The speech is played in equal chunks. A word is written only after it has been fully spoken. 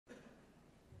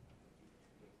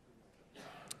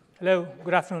Hello,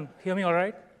 good afternoon. Hear me all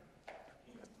right?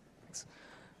 Thanks.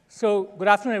 So good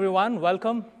afternoon, everyone.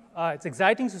 Welcome. It's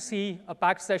exciting to see a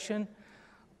packed session.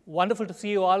 Wonderful to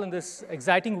see you all in this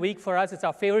exciting week for us. It's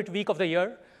our favorite week of the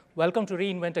year. Welcome to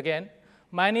re:Invent again.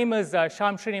 My name is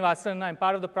Shyam Srinivasan. I'm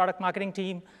part of the product marketing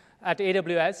team at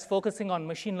AWS, focusing on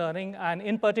machine learning, and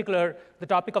in particular, the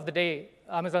topic of the day,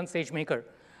 Amazon SageMaker.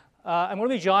 I'm going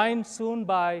to be joined soon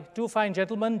by two fine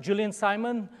gentlemen, Julian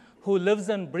Simon, who lives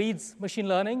and breathes machine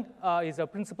learning. He's a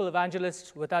principal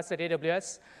evangelist with us at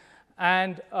AWS,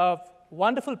 and a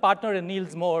wonderful partner in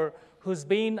Niels Moore, who's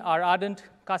been our ardent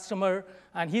customer,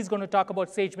 and he's going to talk about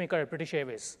SageMaker at British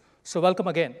Airways. So welcome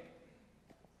again.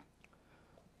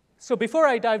 So before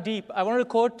I dive deep, I wanted to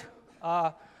quote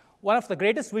one of the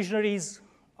greatest visionaries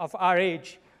of our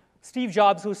age, Steve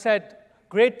Jobs, who said,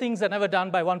 "Great things are never done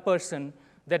by one person.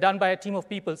 They're done by a team of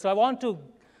people." So I want to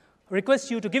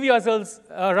request you to give yourselves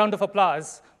a round of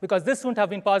applause, because this wouldn't have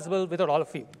been possible without all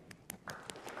of you.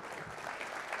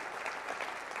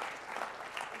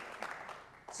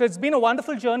 So it's been a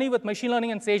wonderful journey with machine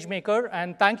learning and SageMaker,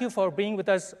 and thank you for being with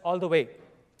us all the way.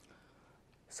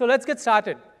 So let's get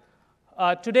started.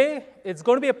 Today, it's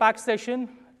going to be a packed session.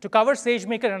 To cover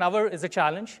SageMaker in an hour is a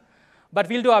challenge, but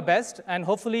we'll do our best, and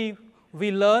hopefully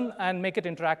we'll learn and make it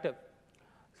interactive.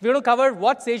 We're going to cover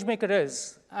what SageMaker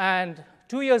is, and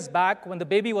 2 years back, when the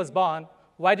baby was born,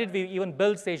 why did we even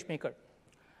build SageMaker?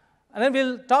 And then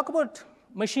we'll talk about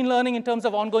machine learning in terms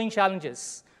of ongoing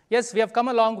challenges. Yes, we have come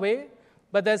a long way,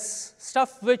 but there's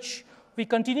stuff which we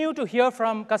continue to hear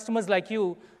from customers like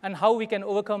you and how we can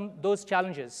overcome those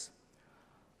challenges.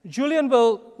 Julian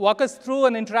will walk us through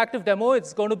an interactive demo.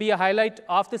 It's going to be a highlight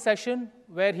of the session,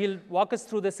 where he'll walk us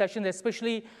through the session,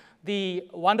 especially the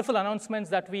wonderful announcements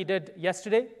that we did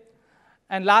yesterday.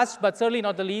 And last, but certainly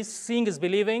not the least, seeing is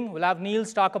believing. We'll have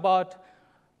Niels talk about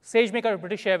SageMaker at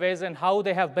British Airways and how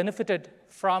they have benefited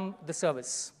from the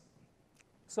service.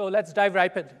 So let's dive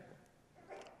right in.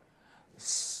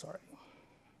 Sorry.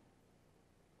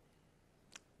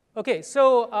 OK,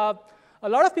 so a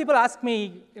lot of people ask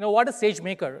me, what is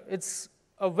SageMaker? It's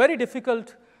a very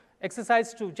difficult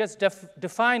exercise to just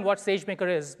define what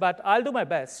SageMaker is, but I'll do my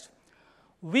best.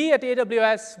 We at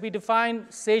AWS, we define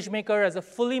SageMaker as a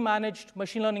fully managed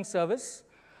machine learning service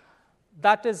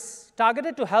that is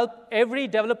targeted to help every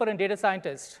developer and data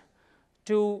scientist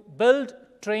to build,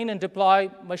 train, and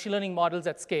deploy machine learning models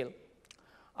at scale.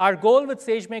 Our goal with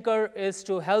SageMaker is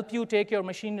to help you take your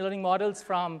machine learning models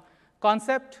from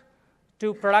concept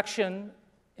to production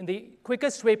in the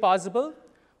quickest way possible,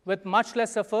 with much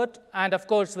less effort, and of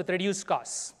course, with reduced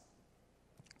costs.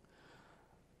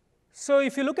 So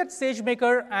if you look at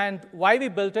SageMaker and why we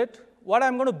built it, what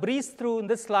I'm going to breeze through in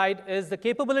this slide is the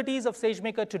capabilities of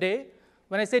SageMaker today.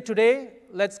 When I say today,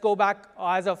 let's go back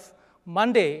as of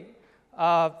Monday,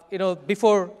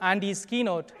 before Andy's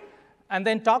keynote, and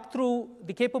then talk through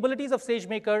the capabilities of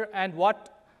SageMaker and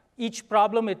what each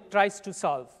problem it tries to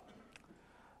solve.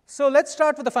 So let's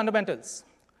start with the fundamentals.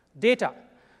 Data.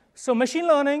 So machine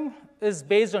learning is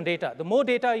based on data. The more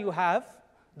data you have,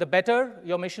 the better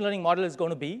your machine learning model is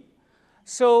going to be.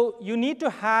 So you need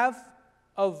to have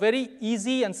a very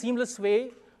easy and seamless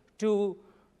way to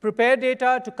prepare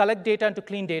data, to collect data, and to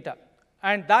clean data.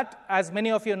 And that, as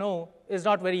many of you know, is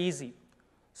not very easy.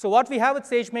 So what we have with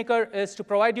SageMaker is to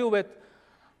provide you with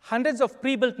hundreds of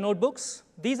pre-built notebooks.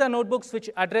 These are notebooks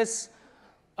which address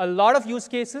a lot of use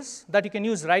cases that you can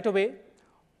use right away,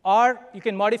 or you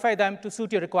can modify them to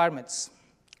suit your requirements.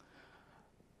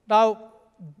 Now,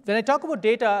 when I talk about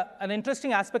data, an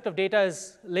interesting aspect of data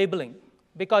is labeling,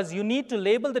 because you need to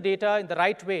label the data in the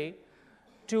right way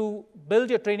to build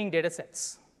your training data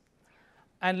sets.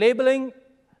 And labeling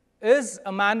is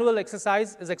a manual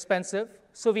exercise, is expensive.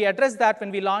 So we addressed that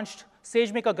when we launched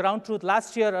SageMaker Ground Truth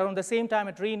last year around the same time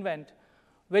at re:Invent,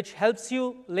 which helps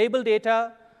you label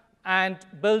data and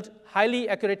build highly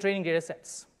accurate training data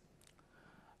sets.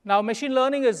 Now, machine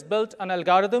learning is built on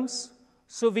algorithms.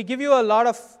 So we give you a lot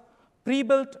of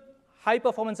pre-built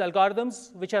high-performance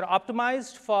algorithms which are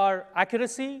optimized for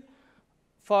accuracy,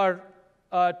 for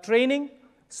training,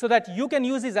 so that you can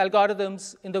use these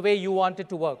algorithms in the way you want it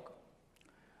to work.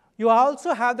 You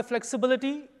also have the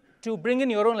flexibility to bring in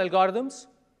your own algorithms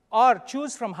or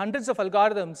choose from hundreds of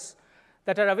algorithms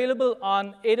that are available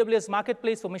on AWS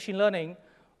Marketplace for machine learning,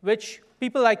 which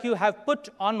people like you have put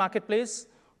on Marketplace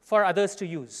for others to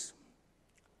use.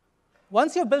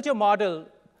 Once you've built your model,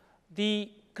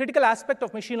 the critical aspect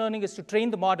of machine learning is to train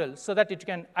the model so that it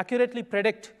can accurately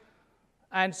predict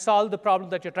and solve the problem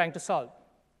that you're trying to solve.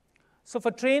 So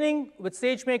for training with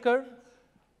SageMaker,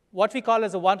 what we call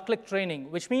as a one-click training,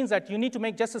 which means that you need to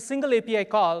make just a single API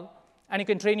call, and you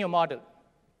can train your model.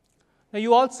 Now,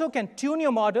 you also can tune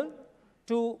your model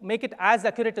to make it as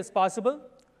accurate as possible.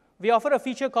 We offer a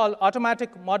feature called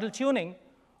automatic model tuning,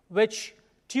 which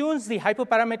tunes the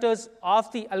hyperparameters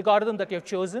of the algorithm that you have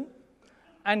chosen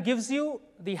and gives you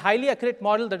the highly accurate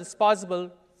model that is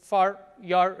possible for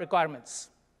your requirements.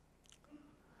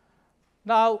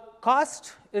 Now,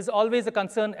 cost is always a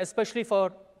concern, especially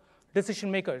for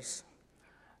decision makers.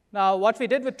 Now, what we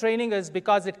did with training is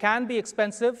because it can be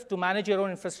expensive to manage your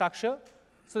own infrastructure,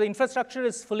 so the infrastructure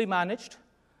is fully managed.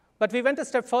 But we went a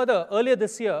step further earlier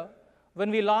this year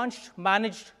when we launched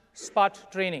managed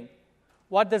spot training.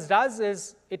 What this does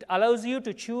is it allows you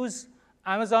to choose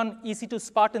Amazon EC2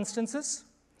 Spot instances,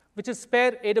 which is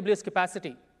spare AWS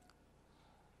capacity.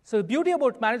 So the beauty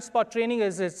about managed spot training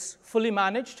is it's fully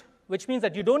managed, which means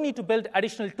that you don't need to build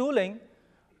additional tooling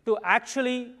to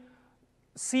actually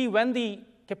see when the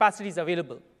capacity is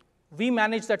available. We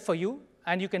manage that for you,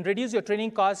 and you can reduce your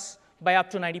training costs by up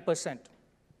to 90%.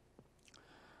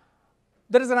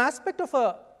 There is an aspect of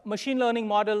a machine learning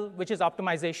model which is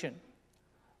optimization.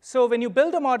 So when you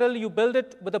build a model, you build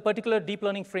it with a particular deep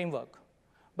learning framework.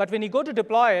 But when you go to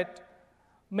deploy it,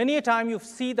 many a time you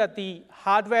see that the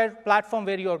hardware platform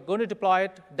where you're going to deploy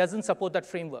it doesn't support that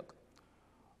framework.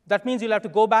 That means you'll have to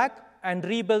go back and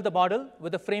rebuild the model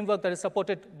with a framework that is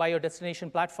supported by your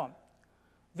destination platform.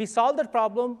 We solved that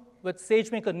problem with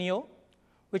SageMaker Neo,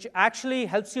 which actually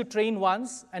helps you train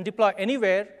once and deploy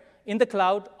anywhere in the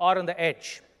cloud or on the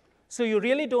edge. So you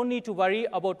really don't need to worry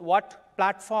about what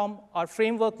platform or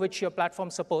framework which your platform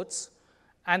supports,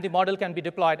 and the model can be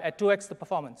deployed at 2x the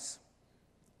performance.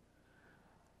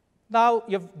 Now,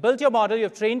 you've built your model,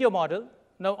 you've trained your model,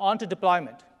 now on to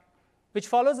deployment, which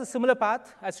follows a similar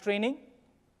path as training,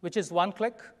 which is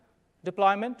one-click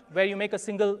deployment, where you make a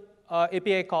single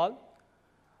API call.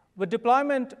 With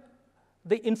deployment,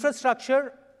 the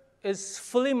infrastructure is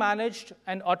fully managed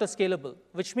and auto-scalable,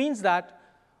 which means that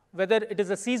whether it is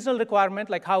a seasonal requirement,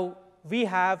 like how we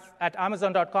have at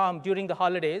Amazon.com during the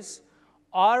holidays,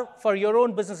 or for your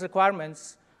own business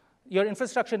requirements, your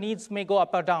infrastructure needs may go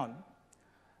up or down.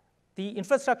 The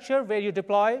infrastructure where you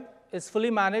deploy is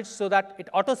fully managed so that it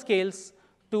auto-scales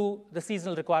to the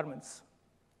seasonal requirements.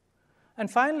 And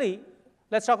finally,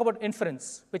 let's talk about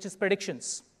inference, which is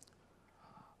predictions.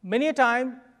 Many a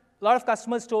time, a lot of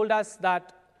customers told us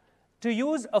that to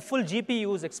use a full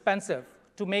GPU is expensive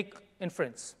to make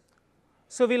inference.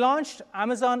 So we launched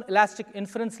Amazon Elastic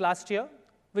Inference last year,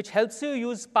 which helps you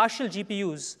use partial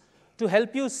GPUs to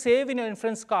help you save in your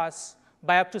inference costs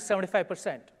by up to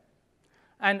 75%.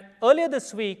 And earlier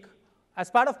this week,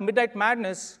 as part of Midnight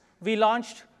Madness, we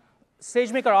launched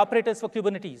SageMaker operators for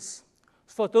Kubernetes.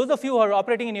 For those of you who are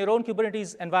operating in your own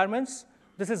Kubernetes environments,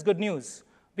 this is good news,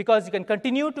 because you can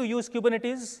continue to use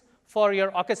Kubernetes for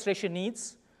your orchestration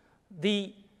needs.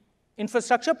 The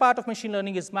infrastructure part of machine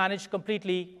learning is managed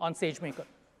completely on SageMaker.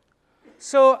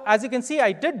 So as you can see,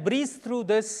 I did breeze through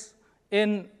this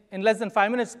in less than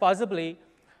 5 minutes, possibly.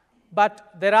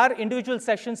 But there are individual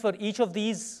sessions for each of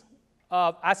these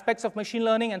aspects of machine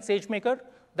learning and SageMaker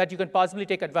that you can possibly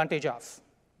take advantage of.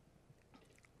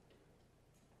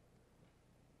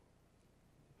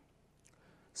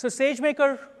 So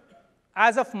SageMaker,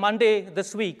 as of Monday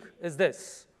this week, is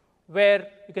this, where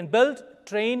you can build,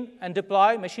 train, and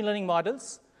deploy machine learning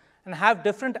models and have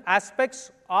different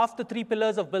aspects of the 3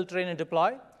 pillars of build, train, and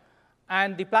deploy.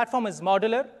 And the platform is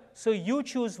modular, so you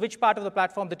choose which part of the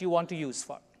platform that you want to use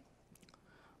for.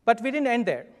 But we didn't end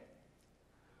there.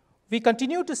 We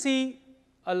continue to see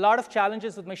a lot of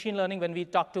challenges with machine learning when we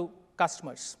talk to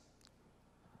customers.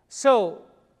 So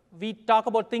we talk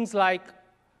about things like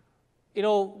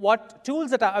what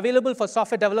tools that are available for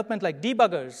software development, like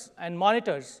debuggers and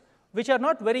monitors, which are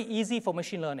not very easy for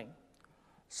machine learning.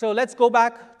 So let's go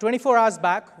back 24 hours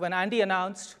back when Andy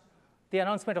announced the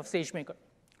announcement of SageMaker.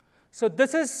 So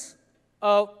this is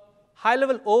a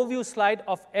high-level overview slide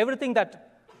of everything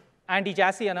that Andy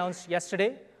Jassy announced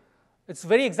yesterday. It's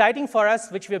very exciting for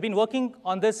us, which we have been working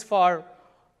on this for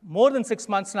more than 6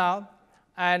 months now,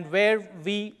 and where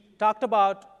we talked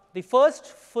about the first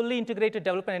fully integrated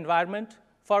development environment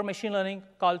for machine learning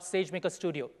called SageMaker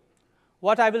Studio.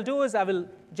 What I will do is I will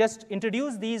just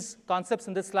introduce these concepts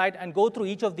in this slide and go through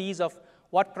each of these of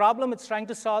what problem it's trying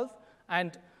to solve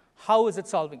and how is it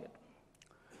solving it.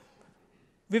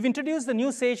 We've introduced the new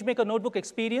SageMaker notebook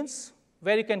experience,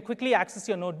 where you can quickly access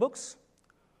your notebooks.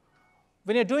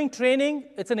 When you're doing training,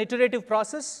 it's an iterative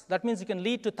process. That means you can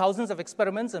lead to thousands of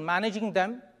experiments, and managing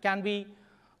them can be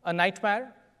a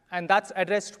nightmare. And that's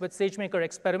addressed with SageMaker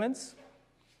experiments.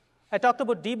 I talked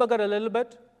about debugger a little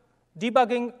bit.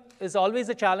 Debugging is always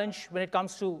a challenge when it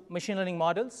comes to machine learning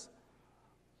models.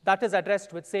 That is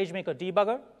addressed with SageMaker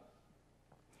Debugger.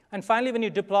 And finally, when you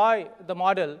deploy the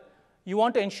model, you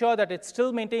want to ensure that it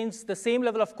still maintains the same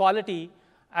level of quality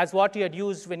as what you had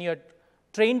used when you had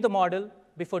trained the model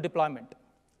before deployment.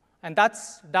 And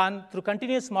that's done through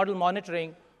continuous model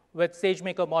monitoring with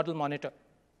SageMaker Model Monitor.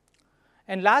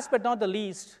 And last but not the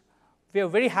least, we are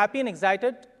very happy and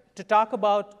excited to talk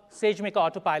about SageMaker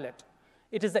Autopilot.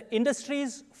 It is the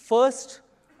industry's first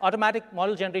automatic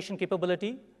model generation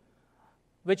capability,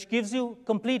 which gives you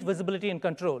complete visibility and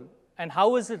control. And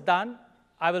how is it done?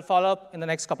 I will follow up in the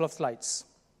next couple of slides.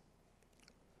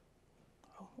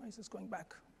 Oh, why is this going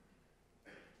back?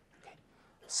 Okay.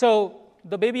 So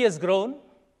the baby has grown.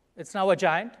 It's now a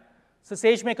giant. So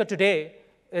SageMaker today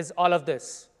is all of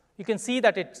this. You can see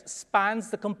that it spans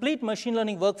the complete machine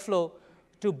learning workflow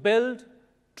to build,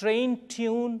 train,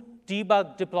 tune,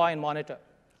 debug, deploy, and monitor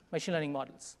machine learning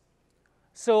models.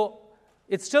 So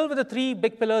it's still with the three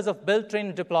big pillars of build, train,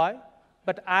 and deploy.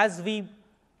 But as we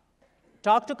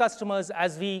talk to customers,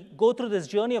 as we go through this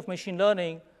journey of machine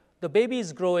learning, the baby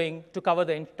is growing to cover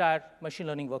the entire machine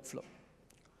learning workflow.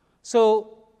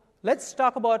 So let's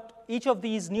talk about each of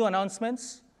these new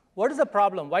announcements. What is the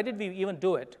problem? Why did we even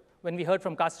do it when we heard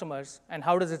from customers, and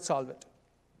how does it solve it?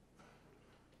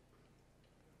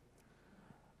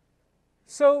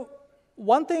 So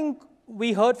one thing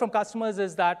we heard from customers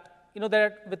is that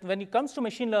when it comes to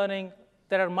machine learning,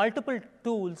 there are multiple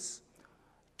tools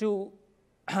to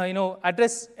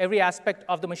address every aspect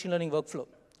of the machine learning workflow.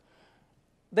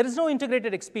 There is no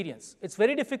integrated experience. It's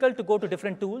very difficult to go to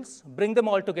different tools, bring them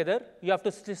all together. You have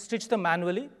to stitch them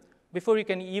manually before you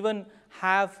can even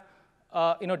have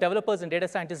developers and data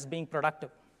scientists being productive.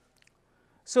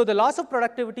 So the loss of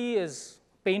productivity is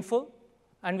painful,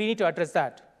 and we need to address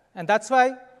that. And that's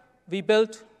why we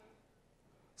built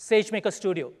SageMaker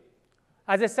Studio.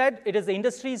 As I said, it is the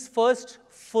industry's first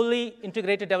fully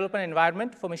integrated development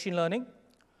environment for machine learning.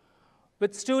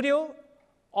 With Studio,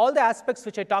 all the aspects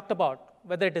which I talked about,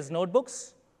 whether it is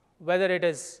notebooks, whether it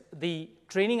is the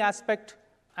training aspect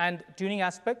and tuning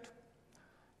aspect,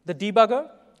 the debugger,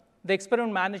 the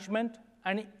experiment management,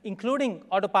 and including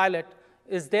Autopilot,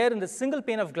 is there in the single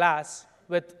pane of glass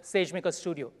with SageMaker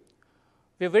Studio.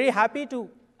 We're very happy to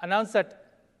announce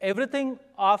that everything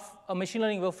of a machine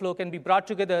learning workflow can be brought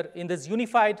together in this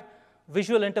unified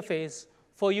visual interface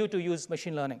for you to use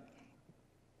machine learning.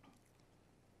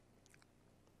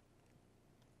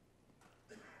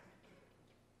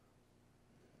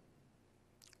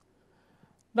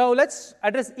 Now, let's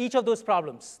address each of those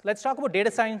problems. Let's talk about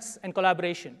data science and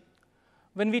collaboration.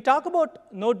 When we talk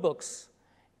about notebooks,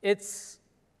 it's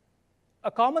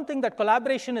a common thing that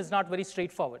collaboration is not very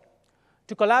straightforward.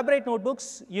 To collaborate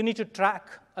notebooks, you need to track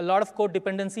a lot of code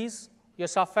dependencies, your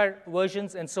software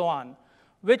versions, and so on,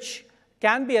 which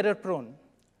can be error-prone.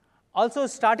 Also,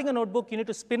 starting a notebook, you need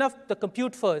to spin up the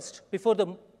compute first before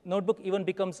the notebook even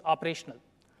becomes operational.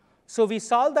 So we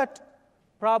solved that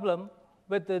problem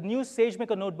with the new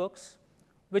SageMaker notebooks,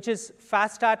 which is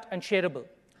fast-start and shareable.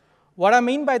 What I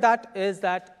mean by that is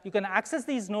that you can access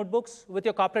these notebooks with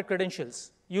your corporate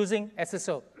credentials using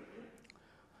SSO.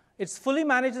 It's fully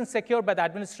managed and secured by the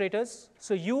administrators,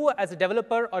 so you as a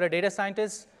developer or a data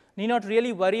scientist need not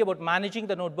really worry about managing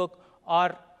the notebook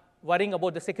or worrying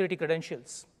about the security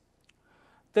credentials.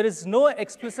 There is no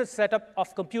explicit setup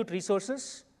of compute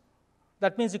resources.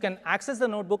 That means you can access the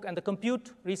notebook, and the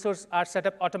compute resources are set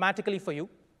up automatically for you.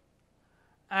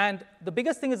 And the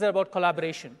biggest thing is about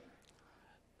collaboration.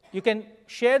 You can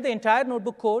share the entire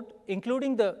notebook code,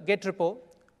 including the Git repo,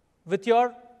 with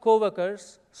your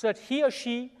coworkers so that he or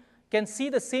she can see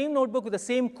the same notebook with the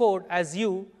same code as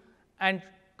you and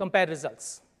compare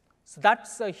results. So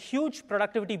that's a huge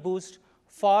productivity boost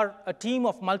for a team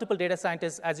of multiple data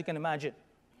scientists, as you can imagine.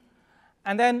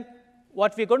 And then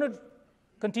what we're going to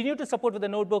continue to support with the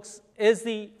notebooks is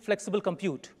the flexible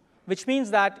compute, which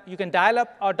means that you can dial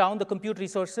up or down the compute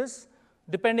resources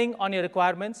depending on your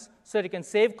requirements so that you can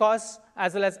save costs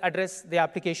as well as address the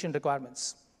application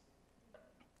requirements.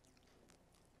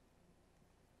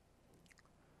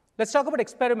 Let's talk about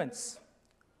experiments.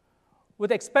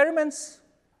 With experiments,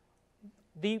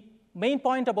 the main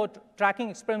point about tracking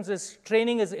experiments is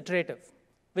training is iterative,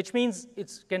 which means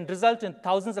it can result in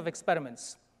thousands of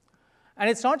experiments. And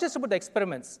it's not just about the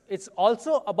experiments. It's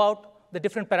also about the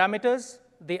different parameters,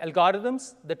 the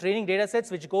algorithms, the training data sets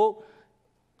which go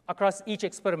across each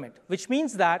experiment, which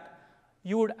means that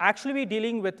you would actually be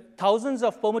dealing with thousands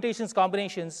of permutations,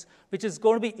 combinations, which is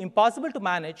going to be impossible to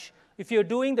manage if you're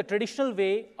doing the traditional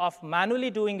way of manually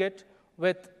doing it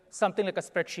with something like a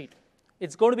spreadsheet.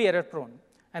 It's going to be error-prone.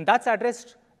 And that's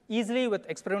addressed easily with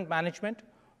experiment management,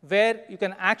 where you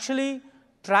can actually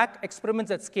track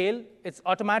experiments at scale. It's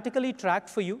automatically tracked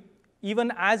for you.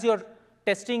 even as you're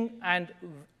testing and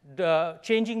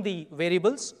changing the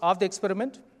variables of the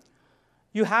experiment.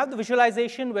 You have the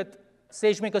visualization with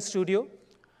SageMaker Studio,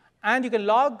 and you can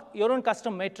log your own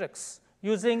custom metrics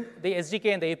using the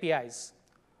SDK and the APIs.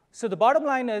 So the bottom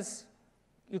line is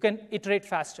you can iterate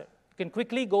faster. You can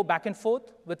quickly go back and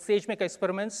forth with SageMaker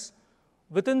experiments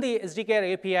within the SDK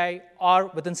or API or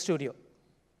within Studio.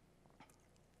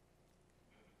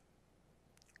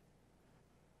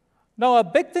 Now, a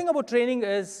big thing about training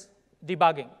is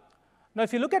debugging. Now,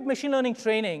 if you look at machine learning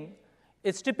training,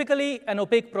 it's typically an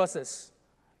opaque process.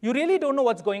 You really don't know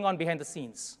what's going on behind the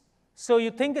scenes. So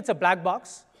you think it's a black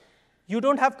box. You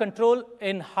don't have control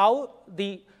in how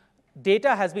the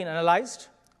data has been analyzed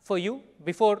for you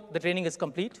before the training is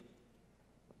complete.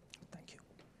 Thank you.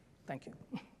 Thank you.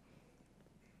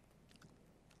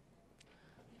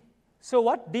 So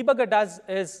what debugger does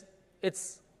is it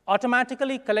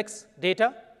automatically collects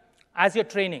data as you're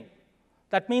training.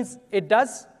 That means it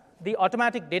does the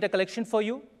automatic data collection for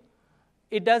you.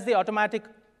 It does the automatic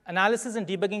analysis and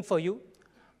debugging for you.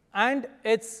 And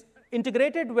it's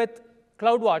integrated with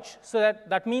CloudWatch, so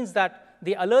that means that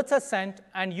the alerts are sent,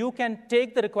 and you can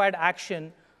take the required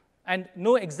action and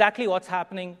know exactly what's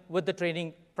happening with the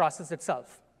training process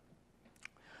itself.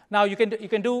 Now, you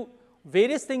can do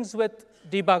various things with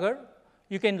debugger.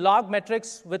 You can log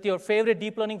metrics with your favorite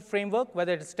deep learning framework,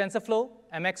 whether it's TensorFlow,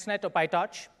 MXNet, or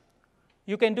PyTorch.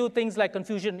 You can do things like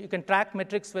confusion. You can track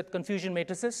metrics with confusion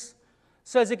matrices.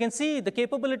 So as you can see, the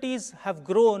capabilities have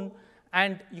grown,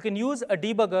 and you can use a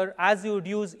debugger as you would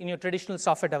use in your traditional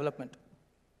software development.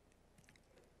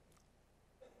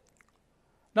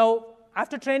 Now,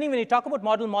 after training, when you talk about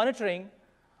model monitoring,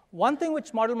 one thing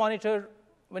which model monitor,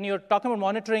 when you're talking about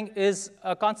monitoring, is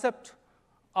a concept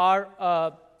or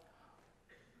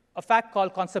a fact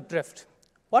called concept drift.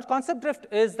 What concept drift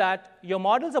is that your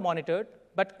models are monitored,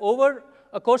 but over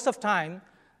a course of time,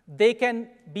 they can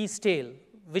be stale,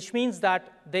 which means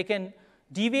that they can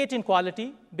deviate in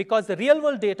quality because the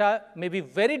real-world data may be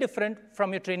very different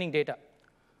from your training data.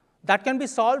 That can be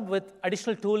solved with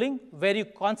additional tooling where you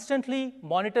constantly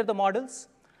monitor the models,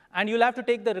 and you'll have to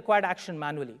take the required action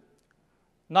manually.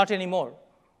 Not anymore.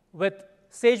 With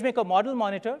SageMaker Model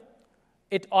Monitor,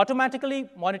 it automatically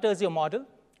monitors your model.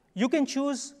 You can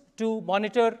choose to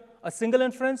monitor a single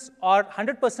inference or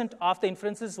 100% of the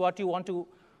inferences what you want to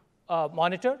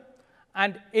monitor,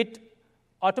 and it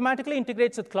automatically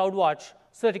integrates with CloudWatch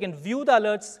so that you can view the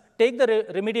alerts, take the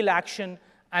remedial action,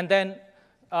 and then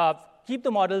keep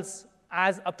the models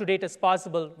as up-to-date as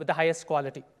possible with the highest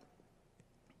quality.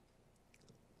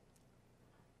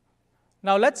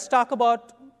 Now let's talk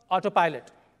about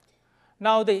autopilot.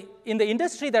 Now in the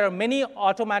industry, there are many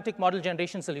automatic model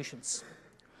generation solutions.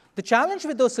 The challenge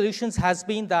with those solutions has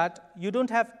been that you don't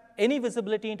have any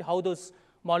visibility into how those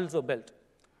models were built.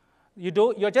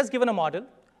 You're just given a model.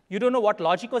 You don't know what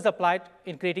logic was applied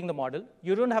in creating the model.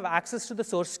 You don't have access to the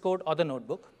source code or the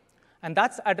notebook. And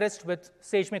that's addressed with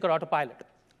SageMaker Autopilot.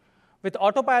 With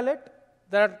Autopilot,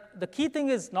 the key thing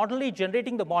is not only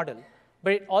generating the model,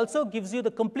 but it also gives you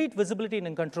the complete visibility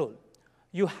and control.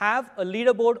 You have a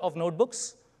leaderboard of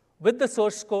notebooks with the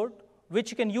source code,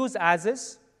 which you can use as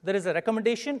is. There is a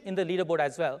recommendation in the leaderboard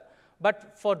as well.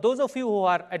 But for those of you who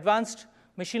are advanced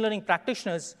machine learning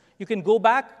practitioners, you can go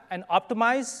back and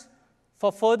optimize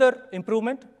for further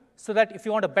improvement so that if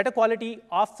you want a better quality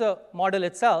of the model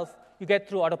itself, you get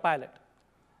through Autopilot.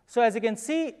 So as you can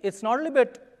see, it's not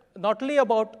only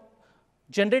about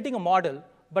generating a model,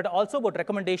 but also about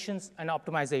recommendations and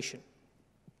optimization.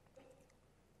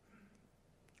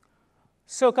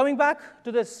 So coming back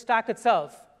to the stack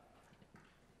itself,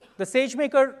 the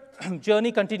SageMaker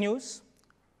journey continues.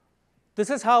 This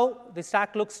is how the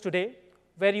stack looks today,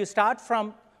 where you start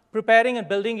from preparing and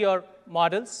building your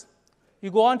models. You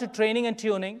go on to training and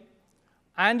tuning,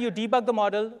 and you debug the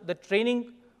model. The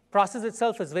training process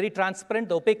itself is very transparent.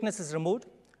 The opaqueness is removed.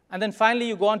 And then finally,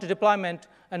 you go on to deployment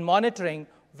and monitoring,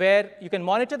 where you can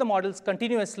monitor the models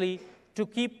continuously to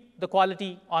keep the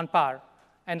quality on par.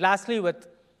 And lastly, with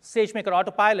SageMaker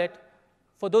Autopilot,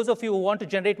 for those of you who want to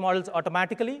generate models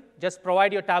automatically, just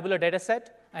provide your tabular data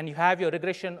set, and you have your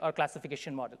regression or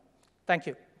classification model. Thank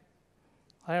you.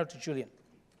 Hand over to Julian.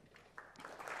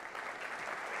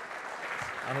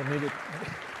 I don't need it.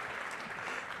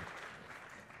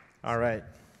 All right.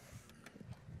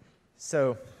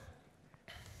 So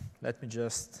let me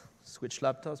just switch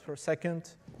laptops for a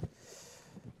second.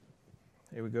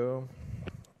 Here we go.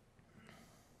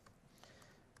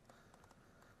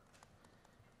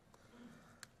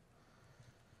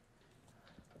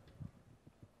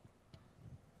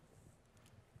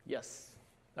 Yes.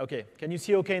 OK. Can you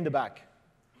see OK in the back?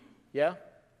 Yeah?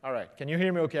 All right. Can you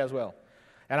hear me okay as well?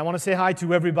 And I want to say hi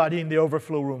to everybody in the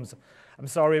overflow rooms. I'm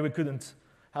sorry we couldn't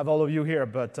have all of you here,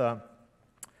 but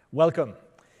welcome.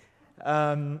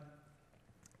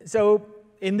 So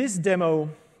in this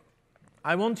demo,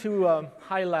 I want to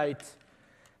highlight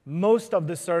most of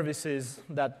the services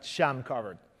that Sham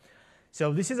covered.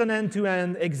 So this is an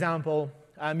end-to-end example.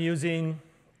 I'm using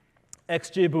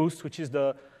XGBoost, which is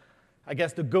I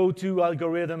guess the go-to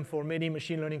algorithm for many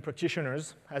machine learning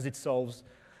practitioners, as it solves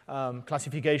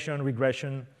classification,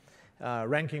 regression,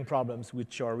 ranking problems,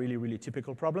 which are really, really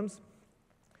typical problems.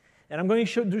 And I'm going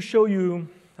to show you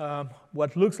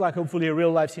what looks like, hopefully, a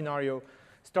real-life scenario,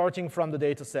 starting from the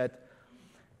data set,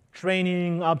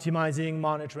 training, optimizing,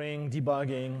 monitoring,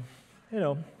 debugging,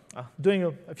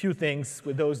 doing a few things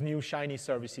with those new shiny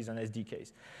services and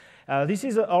SDKs. This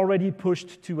is already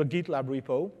pushed to a GitLab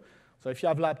repo. So if you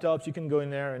have laptops, you can go in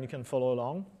there and you can follow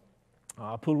along.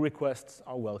 Pull requests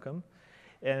are welcome.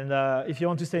 And if you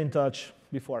want to stay in touch,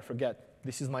 before I forget,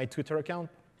 this is my Twitter account.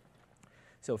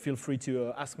 So feel free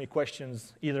to ask me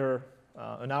questions either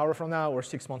an hour from now or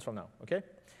 6 months from now, OK?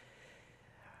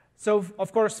 So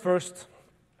of course, first,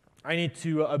 I need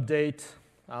to update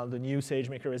the new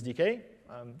SageMaker SDK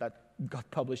that got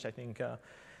published, I think,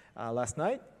 last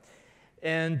night.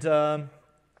 And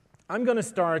I'm going to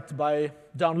start by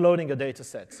downloading a data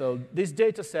set. So this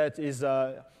data set is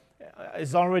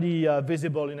already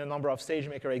visible in a number of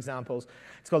SageMaker examples.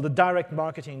 It's called the direct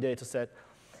marketing data set.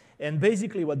 And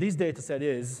basically what this data set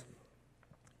is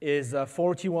a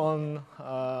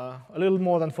little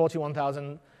more than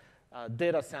 41,000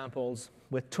 data samples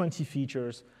with 20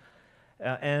 features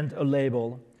and a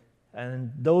label.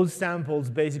 And those samples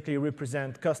basically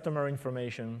represent customer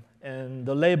information, and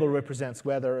the label represents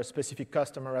whether a specific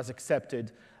customer has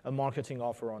accepted a marketing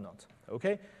offer or not.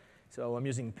 Okay? So I'm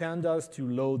using pandas to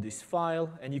load this file,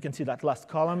 and you can see that last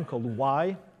column called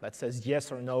Y that says yes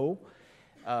or no.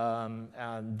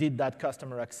 And did that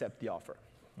customer accept the offer?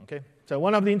 Okay? So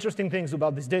one of the interesting things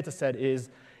about this data set is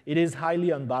it is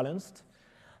highly unbalanced.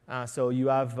 So you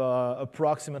have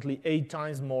approximately 8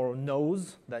 times more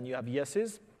no's than you have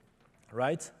yeses.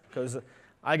 Right? Because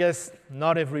I guess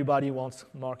not everybody wants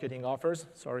marketing offers.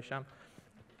 Sorry, Sham.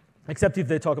 Except if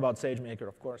they talk about SageMaker,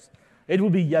 of course. It will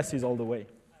be yeses all the way.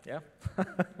 Yeah?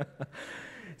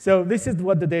 So this is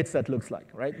what the data set looks like,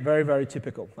 right? Very, very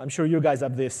typical. I'm sure you guys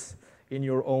have this in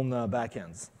your own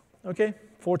backends. OK?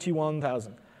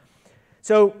 41,000.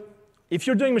 So if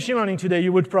you're doing machine learning today,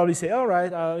 you would probably say, all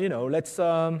right, let's,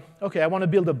 OK, I want to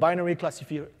build a binary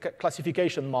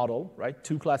classification model, right?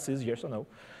 2 classes, yes or no.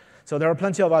 So there are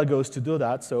plenty of algos to do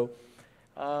that. So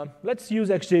let's use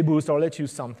XGBoost or let's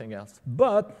use something else.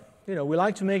 But we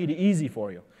like to make it easy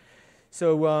for you.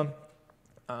 So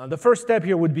the first step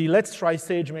here would be let's try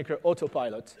SageMaker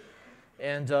Autopilot.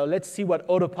 And let's see what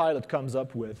Autopilot comes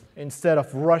up with instead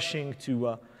of rushing to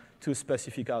a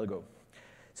specific algo.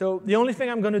 So the only thing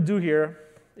I'm going to do here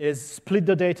is split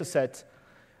the data set.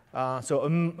 So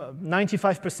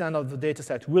 95% of the data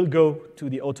set will go to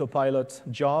the Autopilot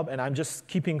job, and I'm just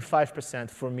keeping 5%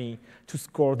 for me to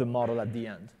score the model at the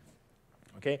end.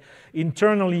 Okay?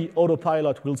 Internally,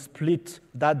 Autopilot will split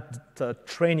that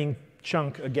training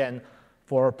chunk again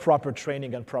for proper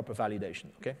training and proper validation.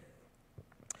 Okay?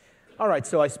 All right,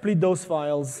 so I split those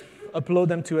files, upload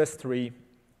them to S3,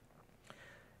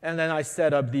 and then I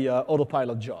set up the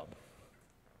Autopilot job.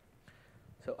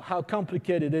 So how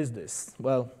complicated is this?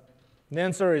 Well, the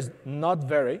answer is not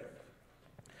very.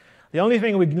 The only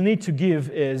thing we need to give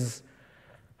is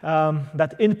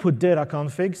that input data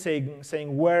config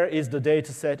saying where is the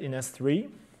data set in S3.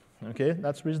 OK,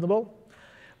 that's reasonable.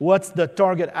 What's the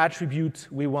target attribute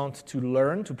we want to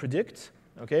learn, to predict?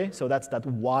 OK, so that's that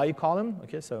Y column.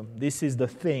 OK, so this is the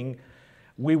thing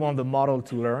we want the model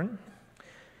to learn.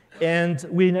 And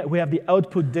we have the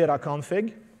output data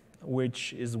config,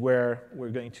 which is where we're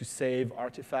going to save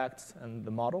artifacts and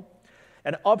the model.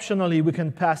 And optionally, we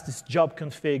can pass this job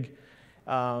config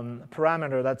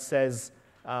parameter that says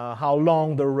how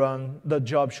long the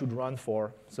job should run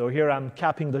for. So here I'm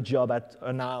capping the job at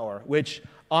an hour, which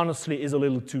honestly is a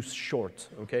little too short.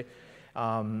 Okay?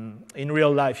 In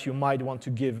real life, you might want to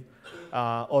give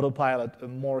Autopilot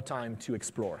more time to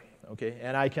explore. Okay?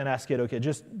 And I can ask it, OK,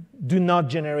 just do not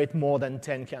generate more than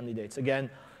 10 candidates. Again,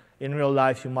 in real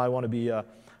life, you might want to be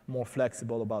more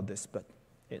flexible about this. But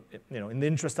in the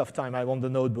interest of time, I want the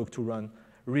notebook to run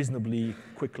reasonably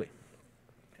quickly.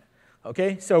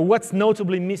 OK, so what's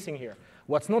notably missing here?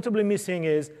 What's notably missing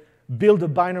is build a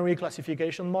binary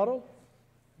classification model.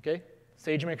 OK,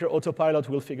 SageMaker Autopilot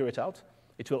will figure it out.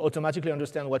 It will automatically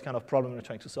understand what kind of problem you're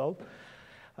trying to solve.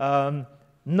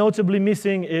 Notably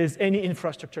missing is any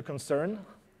infrastructure concern.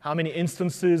 How many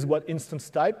instances, what instance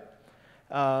type.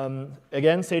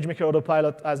 Again, SageMaker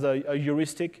Autopilot has a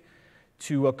heuristic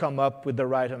to come up with the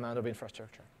right amount of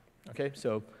infrastructure. Okay,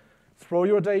 so throw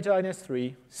your data in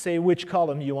S3, say which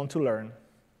column you want to learn,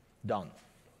 done.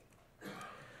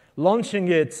 Launching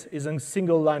it is a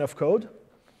single line of code.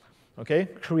 Okay,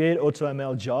 create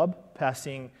AutoML job,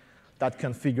 passing that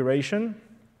configuration,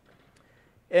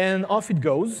 and off it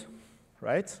goes,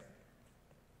 right?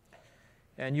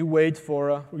 And you wait for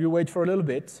a little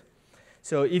bit.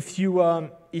 So if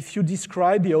you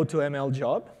describe the AutoML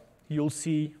job, you'll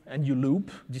see, and you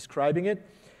loop describing it,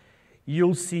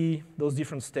 you'll see those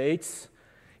different states,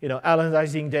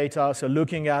 analyzing data, so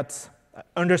looking at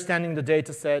understanding the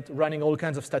data set, running all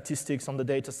kinds of statistics on the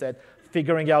data set,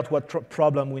 figuring out what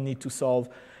problem we need to solve,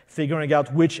 figuring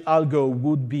out which algo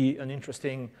would be an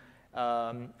interesting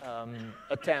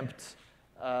attempt,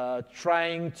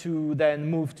 trying to then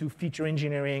move to feature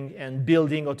engineering and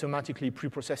building automatically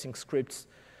pre-processing scripts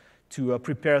to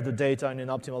prepare the data in an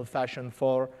optimal fashion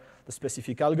for the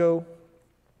specific algo.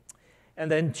 And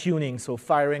then tuning, so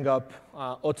firing up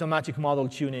automatic model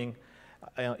tuning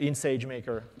in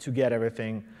SageMaker to get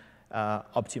everything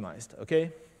optimized,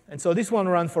 okay? And so this one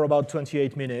ran for about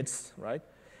 28 minutes, right?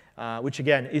 Which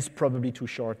again is probably too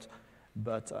short,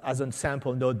 but as a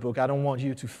sample notebook, I don't want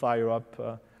you to fire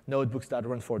up notebooks that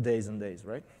run for days and days,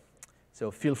 right? So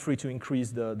feel free to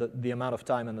increase the amount of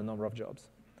time and the number of jobs.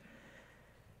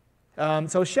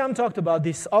 So Shyam talked about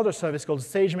this other service called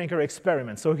SageMaker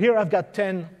Experiment. So here I've got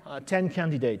 10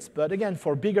 candidates. But again,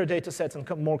 for bigger data sets and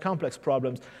more complex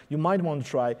problems, you might want to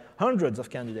try hundreds of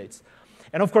candidates.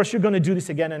 And of course, you're going to do this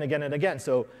again and again and again.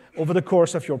 So over the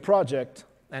course of your project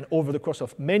and over the course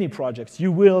of many projects,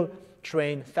 you will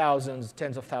train thousands,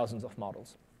 tens of thousands of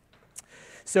models.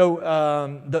 So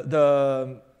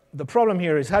the problem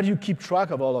here is how do you keep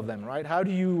track of all of them, right? How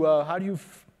do you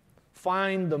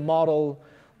find the model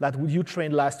that you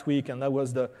trained last week, and that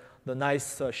was the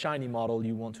nice shiny model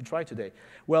you want to try today?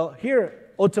 Well, here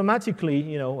automatically,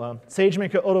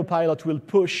 SageMaker Autopilot will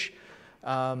push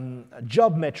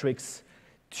job metrics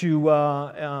to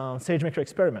SageMaker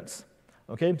experiments.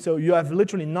 Okay, so you have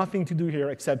literally nothing to do here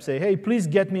except say, hey, please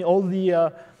get me all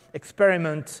the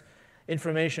experiment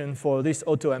information for this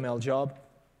AutoML job,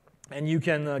 and you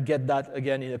can get that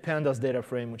again in a Pandas data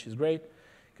frame, which is great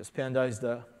because Panda is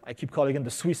I keep calling it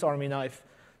the Swiss Army knife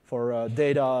for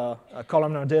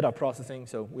columnar data processing.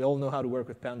 So we all know how to work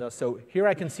with Pandas. So here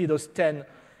I can see those 10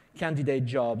 candidate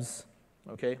jobs,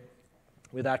 okay,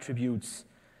 with attributes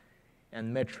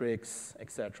and metrics,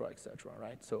 et cetera,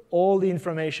 right? So all the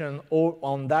information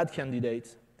on that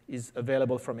candidate is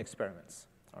available from experiments,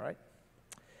 all right?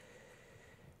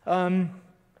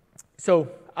 So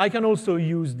I can also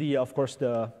use of course,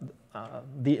 the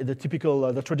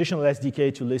typical, the traditional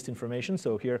SDK to list information.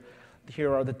 So here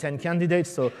are the 10 candidates.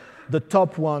 So the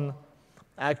top one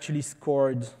actually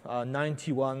scored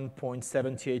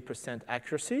 91.78%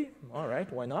 accuracy. All right,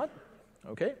 why not?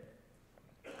 Okay.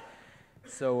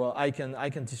 So I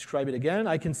can describe it again.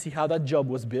 I can see how that job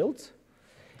was built.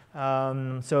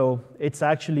 So it's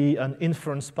actually an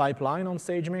inference pipeline on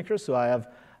SageMaker. So I have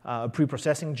a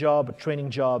pre-processing job, a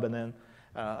training job, and then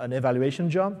an evaluation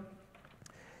job.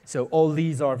 So all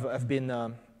these have been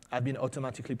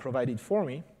automatically provided for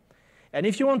me. And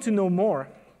if you want to know more,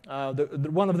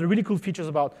 one of the really cool features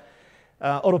about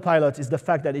Autopilot is the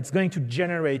fact that it's going to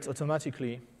generate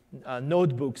automatically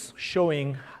notebooks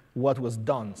showing what was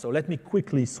done. So let me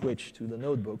quickly switch to the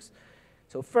notebooks.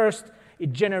 So first,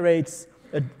 it generates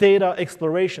a data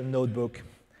exploration notebook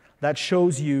that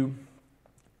shows you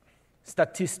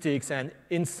statistics and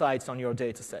insights on your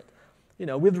data set,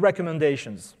 with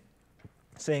recommendations,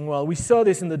 saying, well, we saw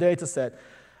this in the data set.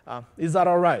 Is that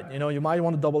all right? You might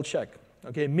want to double check.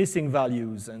 Okay, missing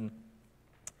values and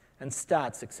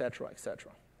stats, et cetera,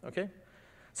 okay?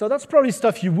 So that's probably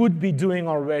stuff you would be doing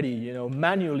already,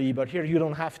 manually, but here you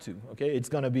don't have to, okay? It's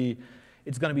gonna be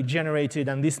generated,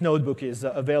 and this notebook is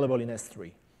available in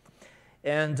S3.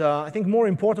 And I think more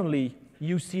importantly,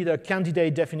 you see the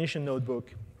candidate definition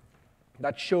notebook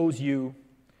that shows you,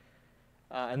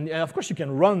 and of course you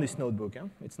can run this notebook. Huh?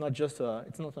 It's not just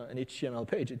it's not an HTML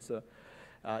page.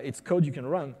 It's code you can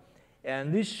run,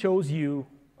 and this shows you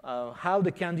how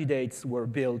the candidates were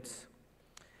built.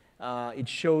 It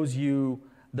shows you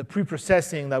the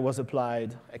pre-processing that was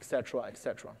applied, et cetera.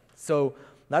 So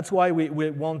that's why we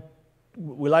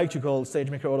like to call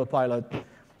SageMaker Autopilot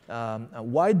a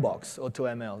white box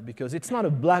AutoML, because it's not a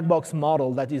black box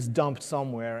model that is dumped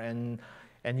somewhere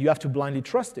and you have to blindly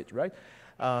trust it, right?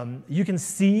 you can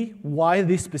see why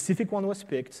this specific one was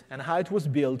picked and how it was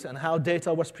built and how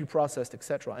data was preprocessed,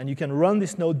 etc. And you can run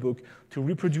this notebook to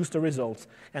reproduce the results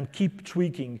and keep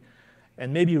tweaking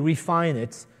and maybe refine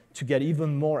it to get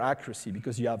even more accuracy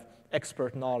because you have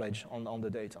expert knowledge on the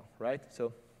data, right?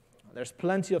 So there's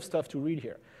plenty of stuff to read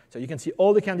here. So you can see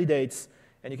all the candidates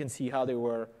and you can see how they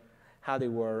were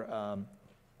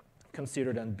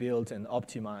considered and built and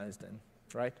optimized, and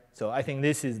right? So I think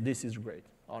this is great.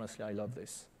 Honestly, I love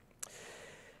this.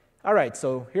 All right,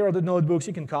 so here are the notebooks.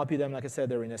 You can copy them. Like I said,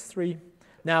 they're in S3.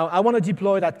 Now, I want to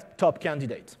deploy that top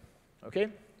candidate, OK?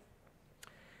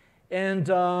 And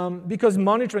because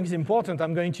monitoring is important,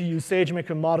 I'm going to use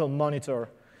SageMaker Model Monitor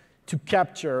to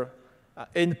capture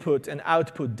input and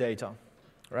output data,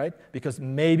 right? Because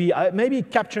maybe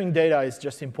capturing data is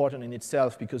just important in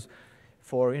itself because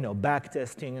for back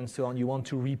testing and so on, you want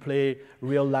to replay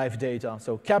real-life data.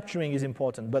 So capturing is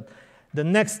important. But the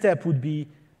next step would be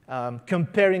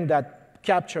comparing that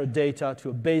captured data to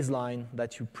a baseline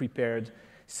that you prepared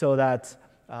so that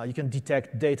you can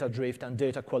detect data drift and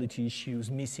data quality issues,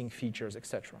 missing features,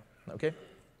 etc. Okay?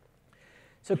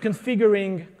 So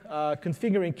configuring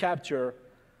capture,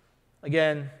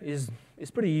 again, is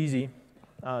pretty easy.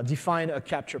 Define a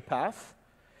capture path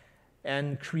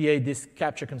and create this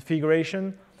capture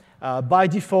configuration. By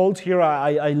default, here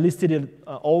I listed it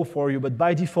all for you, but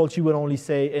by default, you would only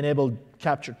say enable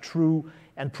capture true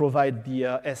and provide the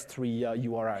S3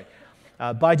 URI.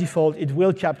 By default, it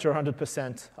will capture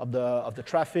 100% of the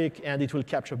traffic, and it will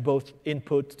capture both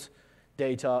input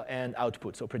data and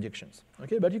output, so predictions.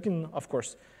 Okay, but you can, of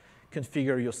course,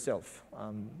 configure yourself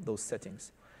those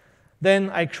settings. Then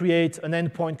I create an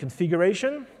endpoint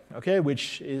configuration, okay,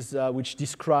 which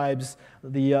describes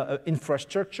the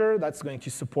infrastructure that's going to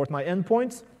support my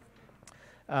endpoints,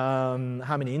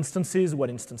 how many instances, what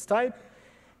instance type,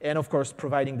 and of course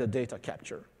providing the data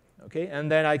capture. Okay, and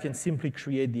then I can simply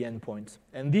create the endpoint.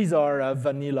 And these are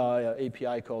vanilla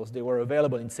API calls. They were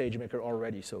available in SageMaker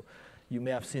already, so you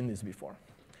may have seen this before.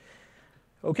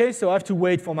 Okay, so I have to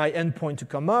wait for my endpoint to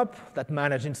come up. That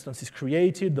managed instance is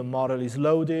created. The model is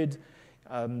loaded.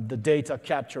 The data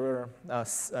capture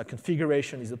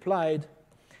configuration is applied.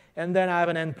 And then I have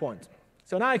an endpoint.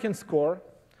 So now I can score.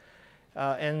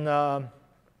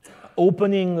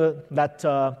 Opening that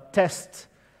test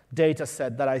data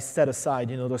set that I set aside,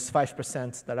 those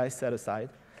 5% that I set aside,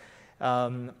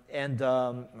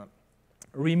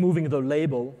 removing the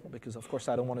label, because of course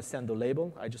I don't want to send the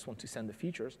label, I just want to send the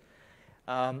features.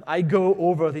 I go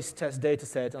over this test data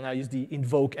set and I use the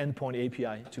invoke endpoint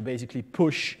API to basically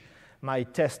push my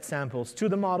test samples to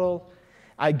the model.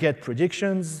 I get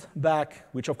predictions back,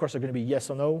 which of course are going to be yes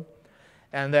or no.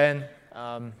 And then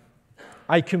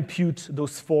I compute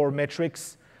those 4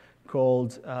 metrics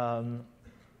called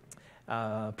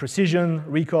precision,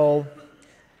 recall,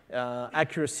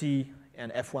 accuracy,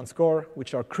 and F1 score,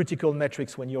 which are critical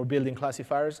metrics when you're building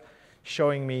classifiers,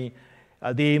 showing me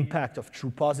the impact of true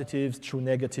positives, true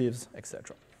negatives,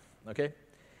 etc. Okay?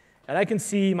 And I can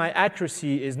see my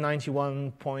accuracy is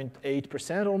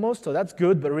 91.8% almost, so that's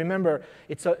good. But remember,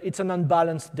 it's an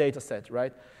unbalanced data set,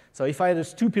 right? So if I had a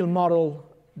stupid model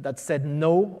that said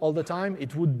no all the time,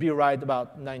 it would be right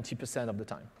about 90% of the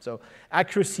time. So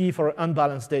accuracy for an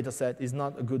unbalanced data set is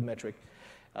not a good metric.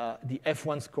 The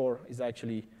F1 score is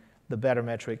actually the better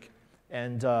metric.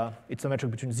 And it's a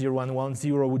metric between 0 and 1.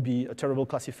 0 would be a terrible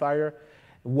classifier.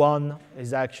 1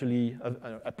 is actually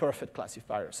a perfect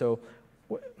classifier. So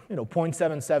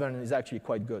 0.77 is actually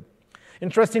quite good.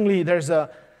 Interestingly, there's a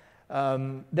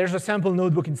sample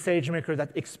notebook in SageMaker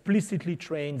that explicitly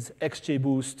trains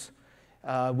XGBoost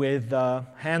with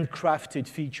handcrafted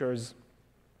features.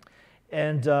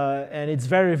 And it's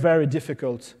very, very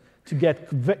difficult to get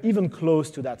even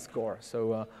close to that score.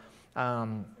 So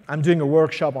I'm doing a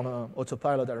workshop on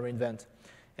autopilot at reInvent.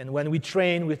 And when we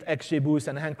train with XGBoost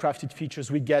and handcrafted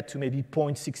features, we get to maybe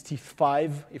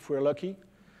 0.65 if we're lucky,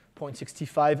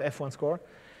 0.65 F1 score.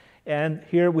 And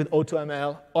here with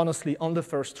AutoML, honestly, on the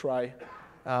first try,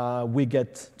 we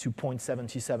get to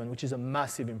 0.77, which is a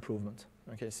massive improvement.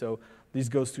 Okay, so this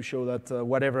goes to show that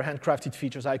whatever handcrafted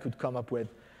features I could come up with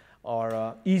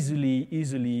are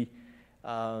easily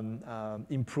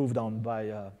improved on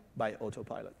by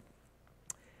autopilot.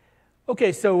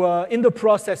 Okay, so in the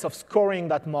process of scoring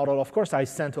that model, of course, I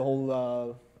sent a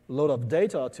whole load of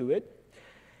data to it.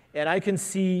 And I can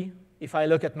see, if I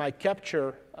look at my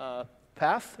capture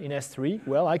path in S3,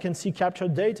 well, I can see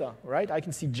captured data, right? I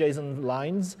can see JSON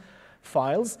lines,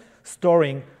 files,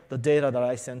 storing the data that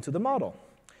I sent to the model.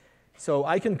 So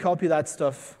I can copy that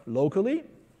stuff locally.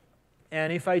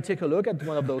 And if I take a look at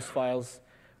one of those files,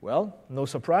 well, no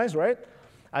surprise, right?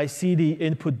 I see the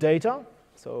input data.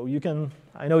 So you can,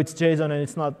 I know it's JSON and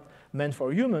it's not meant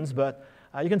for humans, but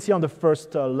you can see on the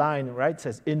first line, right, it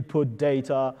says input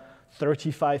data,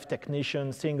 35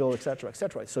 technicians, single, et cetera, et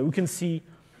cetera. So we can see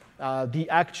the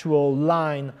actual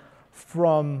line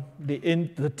from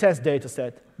the test data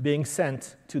set being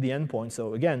sent to the endpoint.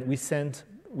 So again, we send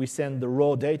the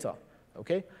raw data,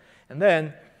 okay? And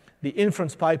then the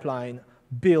inference pipeline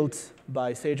built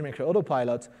by SageMaker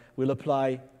Autopilot will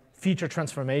apply feature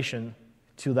transformation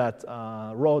to that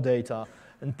raw data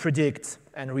and predict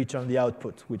and return the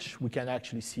output, which we can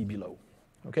actually see below,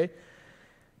 okay?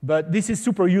 But this is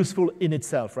super useful in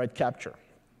itself, right, capture.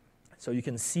 So you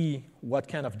can see what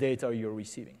kind of data you're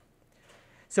receiving.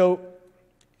 So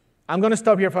I'm going to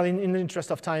stop here in the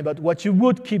interest of time, but what you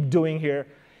would keep doing here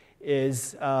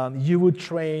is you would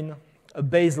train a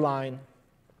baseline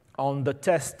on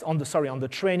the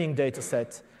training data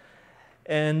set,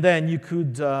 and then you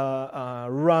could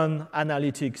run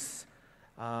analytics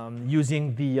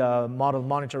using the Model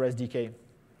Monitor SDK.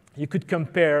 You could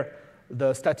compare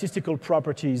the statistical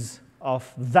properties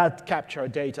of that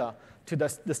captured data to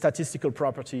the statistical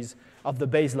properties of the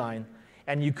baseline.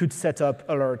 And you could set up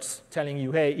alerts telling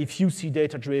you, hey, if you see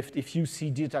data drift, if you see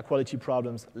data quality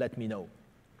problems, let me know.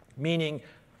 Meaning,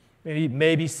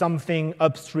 maybe something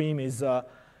upstream is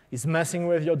messing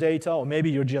with your data, or maybe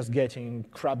you're just getting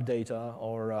crap data,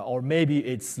 or maybe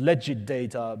it's legit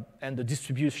data, and the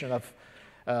distribution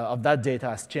of that data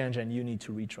has changed, and you need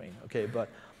to retrain. Okay, but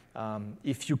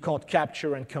if you can't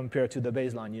capture and compare to the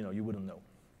baseline, you wouldn't know.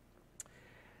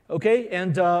 Okay,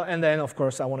 and then, of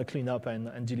course, I want to clean up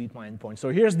and delete my endpoint. So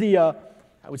here's the,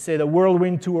 I would say, the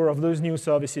whirlwind tour of those new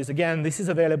services. Again, this is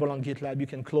available on GitLab. You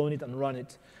can clone it and run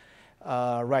it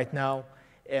right now.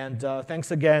 And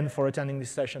thanks again for attending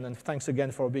this session, and thanks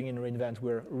again for being in reInvent.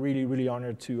 We're really, really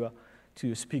honored to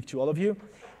speak to all of you.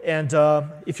 And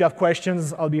if you have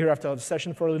questions, I'll be here after the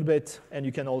session for a little bit, and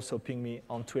you can also ping me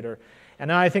on Twitter. And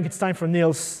now I think it's time for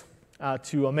Niels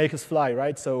to make us fly,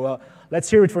 right? So let's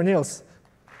hear it for Niels.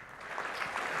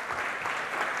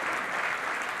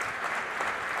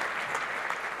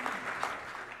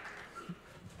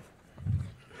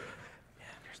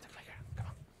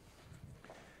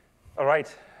 All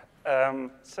right.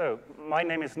 So my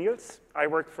name is Niels. I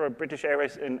work for British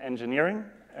Airways in engineering,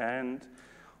 and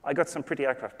I got some pretty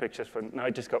aircraft pictures. No,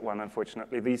 I just got one,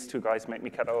 unfortunately. These two guys make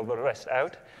me cut all the rest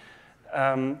out.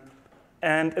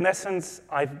 And in essence,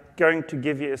 I'm going to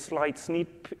give you a slight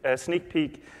sneak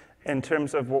peek in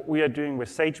terms of what we are doing with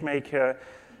SageMaker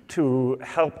to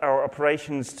help our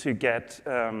operations to get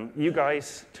you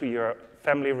guys to your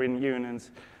family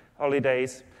reunions,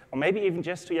 holidays, or maybe even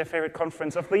just to your favorite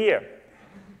conference of the year.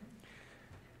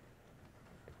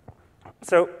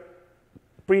 So,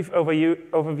 brief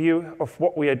overview of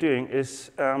what we are doing is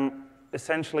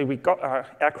essentially we got our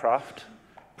aircraft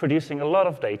producing a lot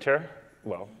of data,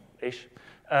 well-ish,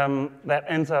 that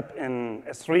ends up in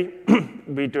S3.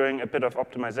 We're doing a bit of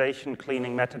optimization,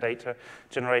 cleaning, metadata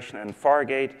generation, and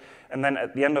Fargate. And then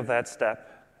at the end of that step,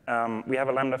 we have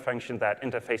a Lambda function that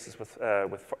interfaces with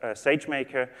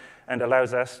SageMaker and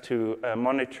allows us to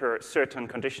monitor certain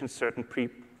conditions, certain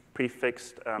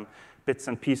prefixed bits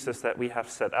and pieces that we have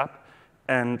set up.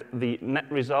 And the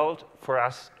net result for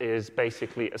us is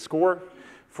basically a score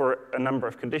for a number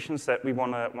of conditions that we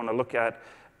want to look at.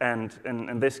 And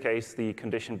in this case, the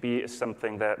condition B is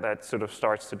something that sort of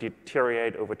starts to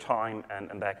deteriorate over time. And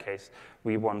in that case,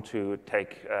 we want to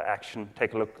take action,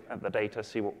 take a look at the data,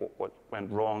 see what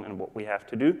went wrong and what we have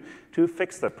to do to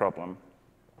fix the problem.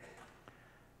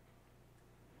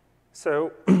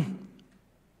 So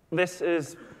this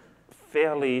is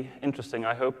fairly interesting,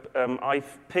 I hope.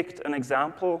 I've picked an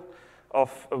example of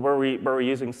where we're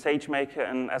using SageMaker.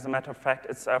 And as a matter of fact,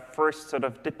 it's our first sort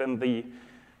of dip in the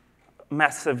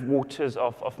massive waters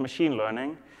of machine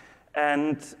learning.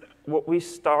 And what we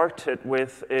started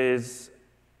with is,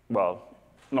 well,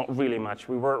 not really much.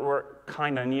 We're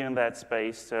kind of new in that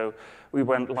space, so we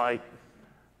went like,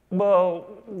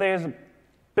 well, there's a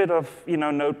bit of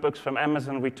notebooks from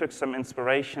Amazon. We took some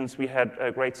inspirations. We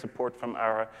had great support from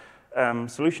our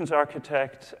solutions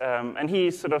architect, and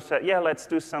he sort of said, yeah, let's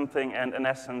do something. And in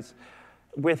essence,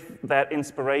 with that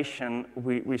inspiration,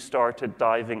 we started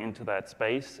diving into that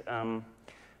space,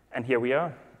 and here we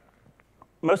are.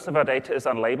 Most of our data is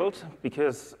unlabeled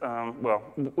because, well,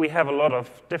 we have a lot of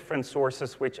different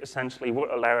sources which essentially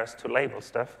will allow us to label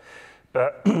stuff.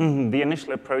 But the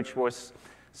initial approach was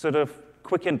sort of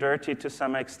quick and dirty to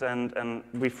some extent, and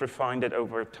we've refined it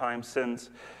over time since.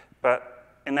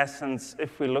 But in essence,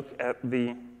 if we look at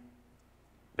the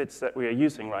bits that we are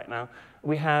using right now,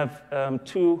 we have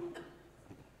two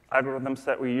algorithms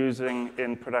that we're using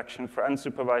in production for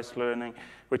unsupervised learning,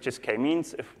 which is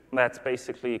k-means. If that's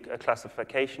basically a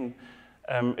classification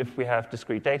if we have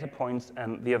discrete data points.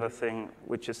 And the other thing,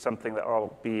 which is something that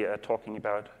I'll be talking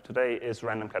about today, is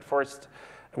random cut forest,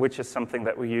 which is something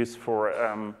that we use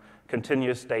for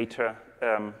continuous data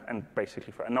and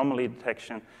basically for anomaly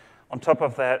detection. On top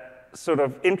of that, sort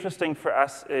of interesting for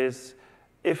us is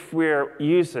if we're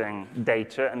using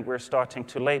data and we're starting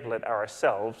to label it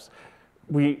ourselves,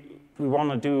 we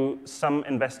want to do some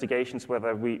investigations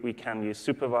whether we can use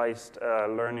supervised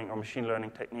learning or machine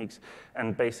learning techniques.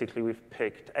 And basically, we've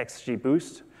picked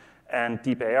XGBoost and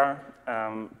DeepAR.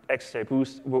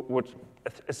 XGBoost would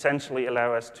essentially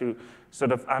allow us to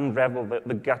sort of unravel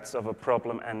the guts of a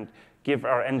problem and give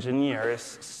our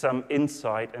engineers some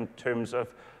insight in terms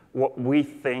of what we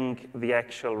think the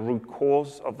actual root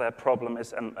cause of that problem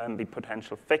is and the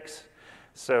potential fix.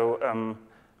 So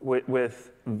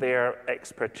with their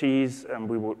expertise,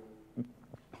 we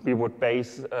would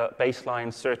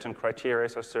baseline certain criteria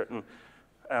or certain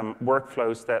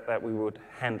workflows that we would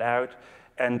hand out.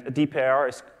 And DeepAR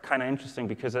is kind of interesting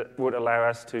because it would allow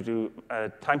us to do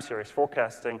time series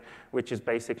forecasting, which is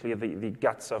basically the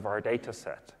guts of our data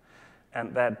set.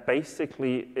 And that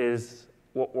basically is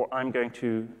what I'm going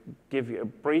to give you a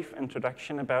brief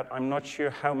introduction about. I'm not sure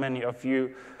how many of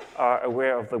you are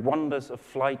aware of the wonders of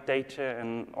flight data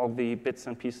and all the bits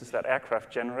and pieces that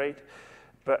aircraft generate.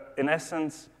 But in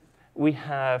essence, we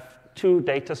have two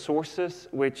data sources,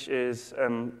 which is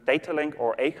data link,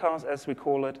 or ACARS as we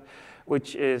call it,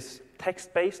 which is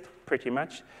text-based pretty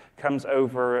much, comes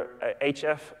over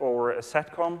HF or a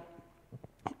SATCOM,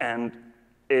 and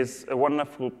is a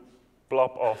wonderful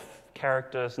blob of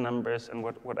characters, numbers, and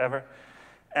whatever.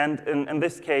 And in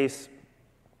this case,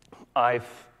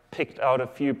 I've picked out a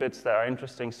few bits that are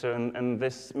interesting. So in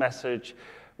this message,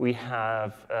 we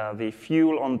have the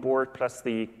fuel on board plus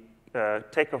the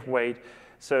takeoff weight.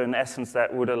 So in essence,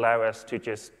 that would allow us to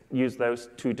just use those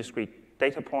two discrete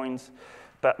data points.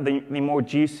 But the more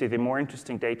juicy, the more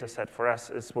interesting data set for us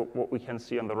is what we can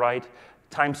see on the right.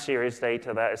 Time series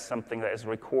data, that is something that is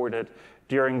recorded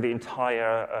during the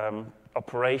entire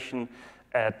operation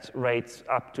at rates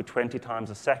up to 20 times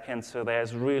a second. So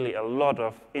there's really a lot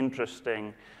of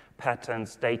interesting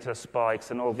patterns, data spikes,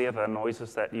 and all the other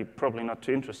noises that you're probably not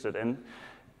too interested in.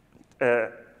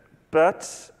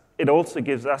 But it also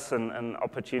gives us an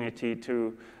opportunity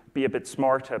to be a bit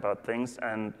smarter about things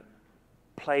and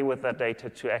play with that data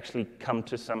to actually come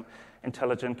to some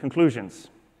intelligent conclusions.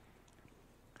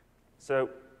 So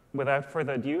without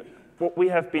further ado, what we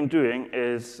have been doing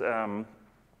is a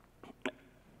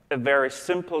very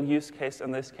simple use case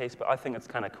in this case, but I think it's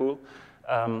kind of cool.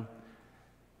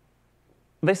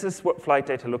 This is what flight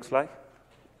data looks like.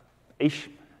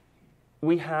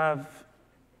 We have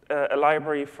a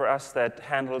library for us that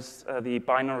handles the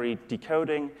binary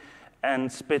decoding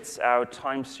and spits out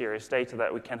time series data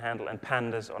that we can handle in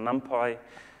pandas or NumPy.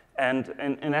 And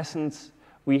in essence,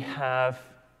 we have,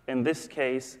 in this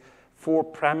case, 4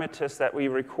 parameters that we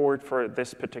record for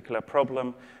this particular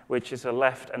problem, which is a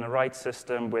left and a right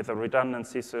system with a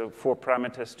redundancy, so 4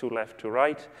 parameters, 2 left, 2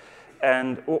 right.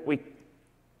 And what we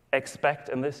expect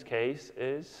in this case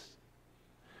is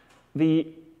the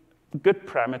good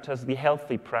parameters, the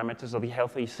healthy parameters, or the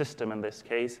healthy system in this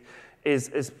case,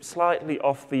 is slightly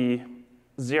off the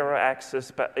 0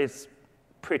 axis, but it's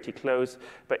pretty close.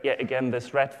 But yet again,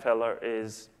 this red fella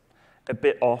is a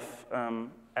bit off,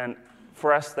 and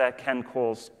for us, that can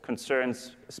cause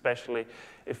concerns, especially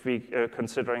if we are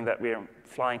considering that we are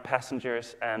flying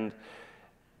passengers, and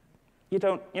you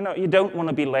don't want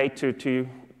to be late to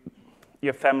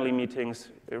your family meetings,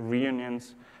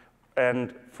 reunions.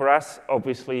 And for us,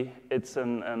 obviously, it's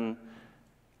an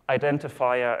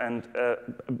identifier and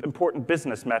important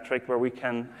business metric where we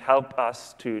can help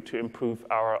us to improve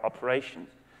our operation.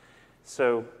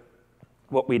 So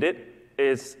what we did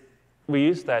is we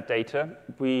used that data.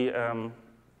 We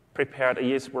prepared a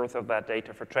year's worth of that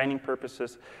data for training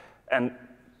purposes and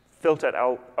filtered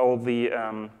out all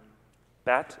the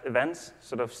bad events,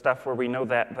 sort of stuff where we know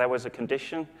that there was a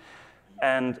condition,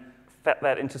 and fed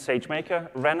that into SageMaker.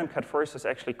 Random cut forest is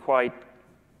actually quite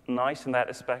nice in that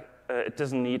aspect. It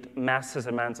doesn't need massive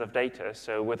amounts of data,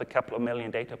 so with a couple of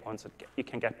million data points, you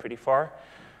can get pretty far.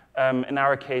 In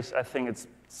our case, I think it's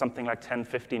something like 10,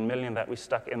 15 million that we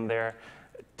stuck in there.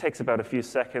 It takes about a few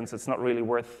seconds. It's not really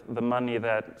worth the money,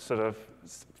 that sort of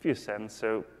few cents,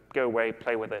 so go away,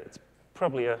 play with it. It's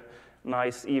probably a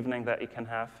nice evening that you can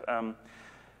have.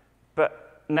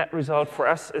 But net result for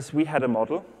us is we had a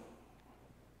model,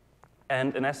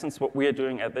 And in essence, what we are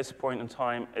doing at this point in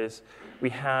time is we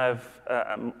have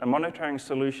a monitoring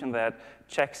solution that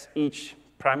checks each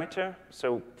parameter,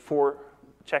 so 4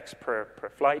 checks per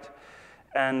flight.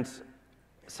 And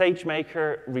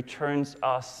SageMaker returns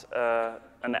us a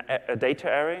data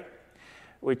array,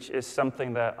 which is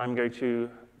something that I'm going to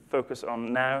focus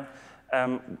on now.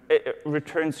 It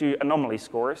returns you anomaly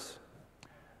scores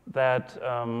that,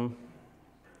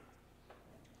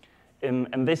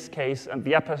 in this case, and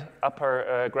the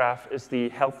upper graph is the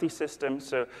healthy system.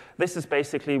 So this is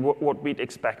basically what we'd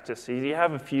expect to see. You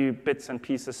have a few bits and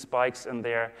pieces, spikes in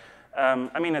there.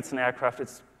 I mean, it's an aircraft.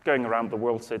 It's going around the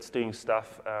world, so it's doing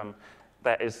stuff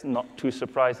that is not too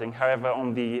surprising. However,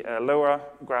 on the lower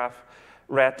graph,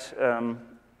 red,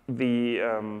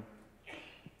 the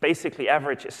basically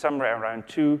average is somewhere around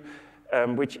 2,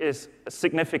 which is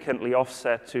significantly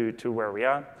offset to where we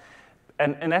are.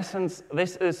 And in essence,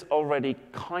 this is already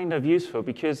kind of useful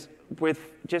because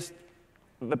with just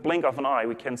the blink of an eye,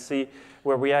 we can see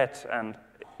where we're at, and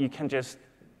you can just,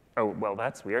 oh, well,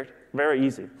 that's weird. Very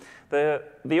easy.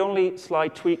 The only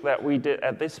slight tweak that we did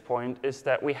at this point is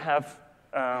that we have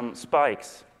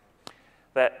spikes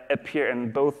that appear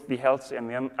in both the healthy and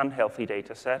the unhealthy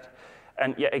data set.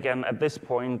 And yet again, at this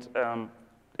point,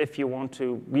 if you want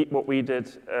to, what we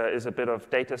did is a bit of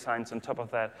data science on top of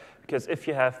that, because if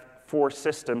you have 4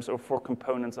 systems or 4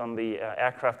 components on the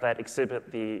aircraft that exhibit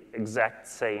the exact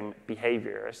same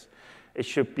behaviors, it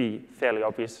should be fairly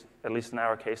obvious, at least in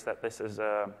our case, that this is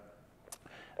a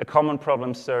common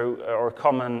problem, or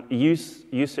common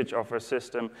usage of our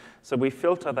system. So we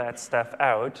filter that stuff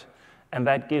out, and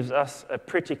that gives us a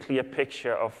pretty clear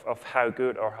picture of how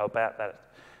good or how bad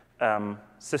that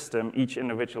system, each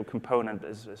individual component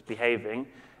is behaving.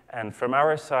 And from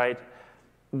our side,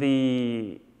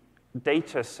 the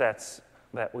data sets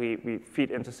that we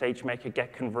feed into SageMaker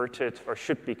get converted, or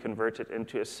should be converted,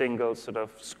 into a single sort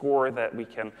of score that we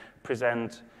can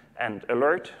present and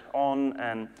alert on.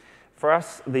 And for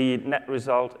us, the net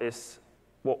result is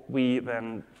what we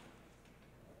then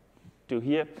do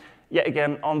here. Yet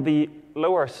again, on the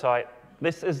lower side,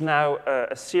 this is now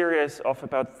a series of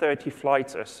about 30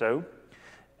 flights or so.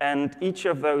 And each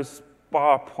of those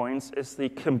bar points is the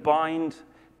combined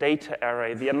data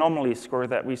array, the anomaly score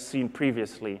that we've seen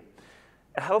previously.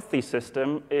 A healthy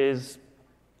system is,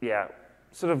 yeah,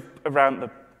 sort of around the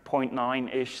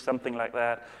 0.9-ish, something like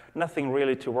that. Nothing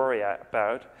really to worry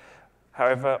about.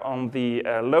 However, on the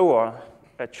lower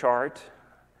chart,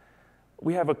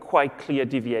 we have a quite clear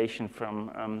deviation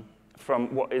from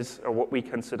what is, or what we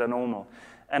consider normal.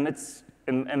 And it's,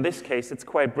 in this case, it's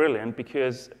quite brilliant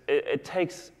because it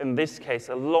takes, in this case,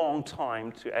 a long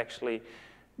time to actually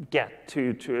get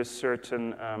to a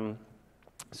certain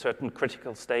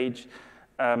critical stage.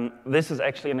 This is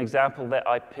actually an example that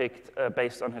I picked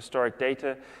based on historic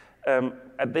data.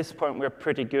 At this point, we're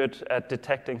pretty good at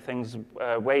detecting things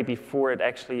way before it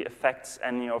actually affects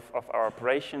any of our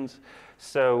operations.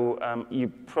 So you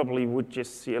probably would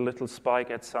just see a little spike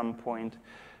at some point.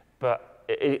 But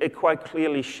it quite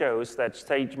clearly shows that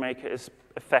SageMaker is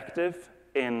effective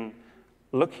in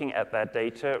looking at that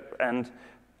data and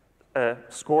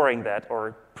scoring that,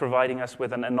 or providing us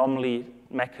with an anomaly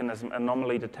mechanism,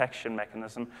 anomaly detection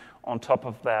mechanism on top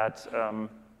of that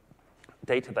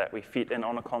data that we feed in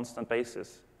on a constant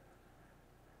basis.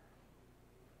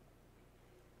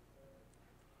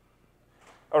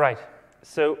 All right,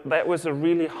 so that was a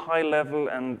really high level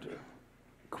and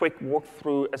quick walk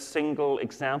through a single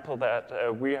example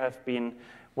that we have been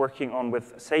working on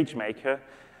with SageMaker.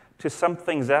 To sum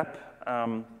things up,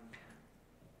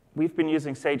 we've been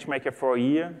using SageMaker for a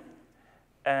year,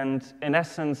 and in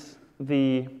essence,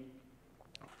 the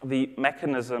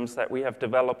mechanisms that we have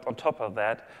developed on top of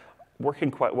that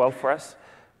working quite well for us.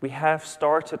 We have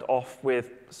started off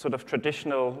with sort of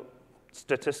traditional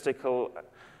statistical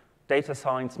data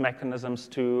science mechanisms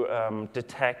to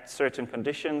detect certain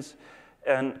conditions,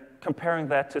 and comparing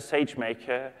that to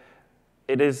SageMaker,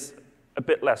 it is a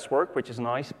bit less work, which is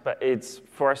nice, but it's,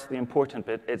 for us, the important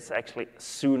bit. It's actually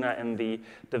sooner in the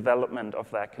development of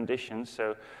that condition.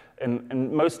 So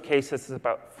in most cases, it's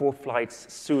about 4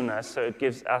 flights sooner, so it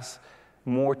gives us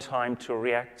more time to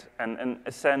react. And in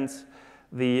a sense,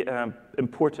 the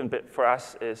important bit for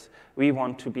us is we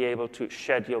want to be able to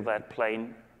schedule that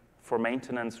plane for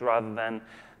maintenance rather than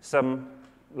some,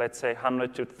 let's say,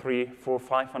 100 to 300, 400,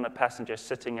 500 passengers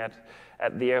sitting at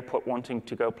the airport wanting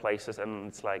to go places, and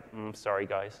it's like, sorry,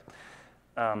 guys.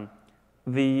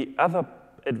 The other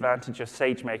advantage of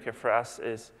SageMaker for us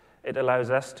is it allows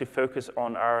us to focus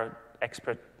on our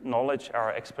expert knowledge,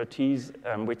 our expertise,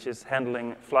 which is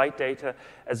handling flight data,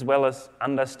 as well as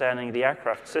understanding the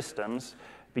aircraft systems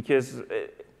because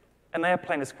an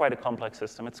airplane is quite a complex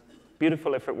system. It's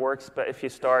beautiful if it works, but if you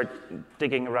start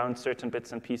digging around certain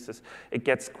bits and pieces, it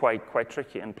gets quite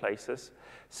tricky in places.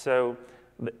 So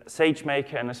the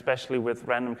SageMaker, and especially with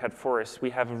random cut forests,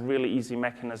 we have a really easy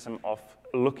mechanism of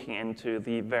looking into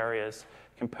the various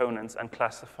components and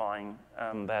classifying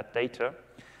that data.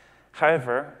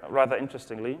 However, rather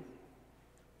interestingly,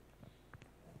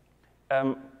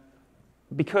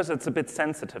 because it's a bit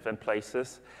sensitive in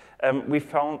places, we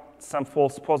found some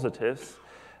false positives.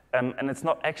 And it's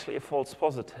not actually a false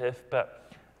positive,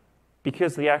 but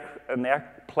because the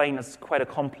airplane is quite a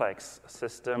complex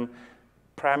system,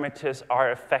 parameters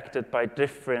are affected by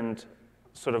different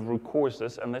sort of root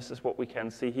causes, and this is what we can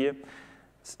see here.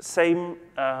 Same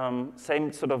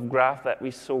sort of graph that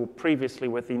we saw previously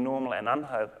with the normal and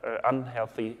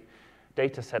unhealthy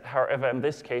data set. However, in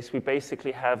this case, we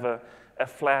basically have a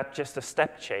flat, just a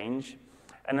step change.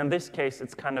 And in this case,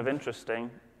 it's kind of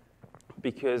interesting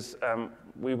because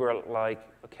we were like,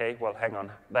 okay, well, hang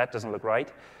on, that doesn't look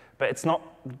right. But it's not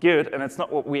good, and it's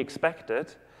not what we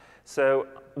expected. So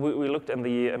we looked in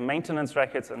the maintenance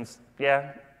records, and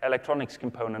yeah, electronics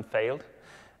component failed.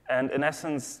 And in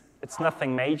essence, it's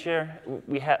nothing major.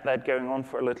 We had that going on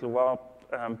for a little while,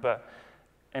 but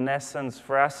in essence,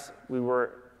 for us, we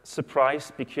were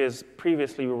surprised because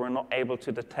previously we were not able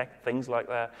to detect things like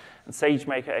that. And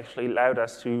SageMaker actually allowed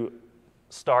us to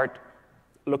start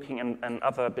looking in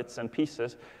other bits and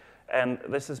pieces. And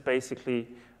this is basically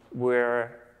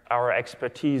where our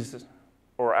expertise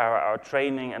or our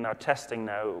training and our testing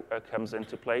now comes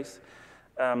into place.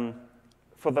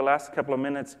 For the last couple of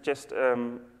minutes, just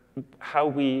how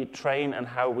we train and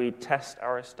how we test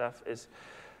our stuff is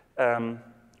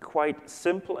quite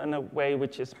simple in a way,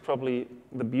 which is probably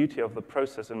the beauty of the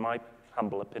process, in my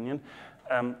humble opinion.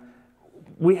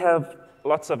 We have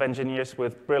lots of engineers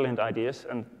with brilliant ideas,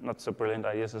 and not so brilliant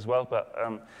ideas as well, but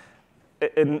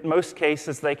in most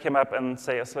cases, they come up and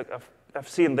say, look, I've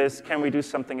seen this, can we do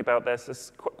something about this?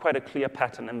 There's quite a clear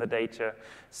pattern in the data.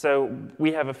 So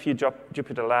we have a few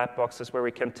Jupyter Lab boxes where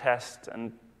we can test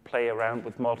and play around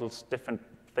with models, different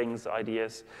things,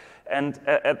 ideas. And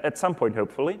at some point,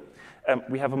 hopefully,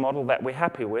 we have a model that we're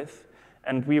happy with,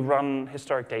 and we run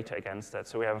historic data against that.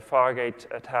 So we have a Fargate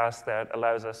task that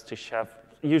allows us to shove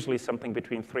usually something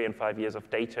between 3 and 5 years of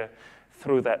data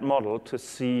through that model to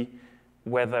see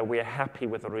whether we're happy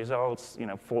with the results,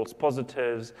 false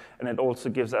positives, and it also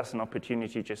gives us an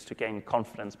opportunity just to gain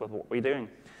confidence with what we're doing.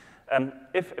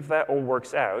 If that all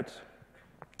works out,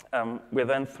 we're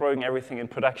then throwing everything in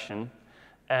production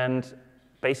and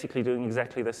basically doing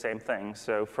exactly the same thing.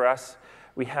 So for us,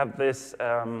 we have this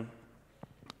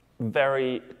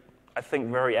very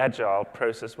agile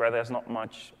process where there's not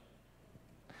much,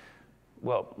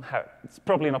 well, it's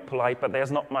probably not polite, but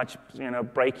there's not much,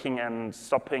 breaking and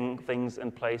stopping things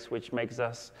in place, which makes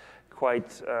us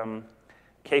quite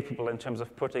capable in terms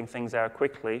of putting things out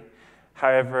quickly.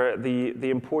 However, the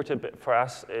important bit for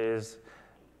us is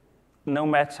no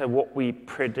matter what we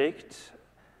predict,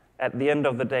 at the end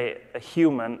of the day, a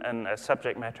human and a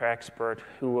subject matter expert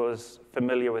who was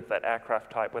familiar with that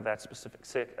aircraft type, with that specific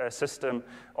system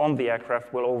on the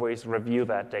aircraft, will always review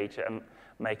that data and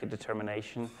make a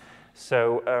determination.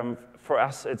 So for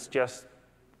us, it's just,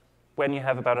 when you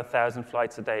have about 1,000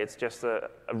 flights a day, it's just a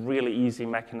really easy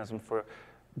mechanism for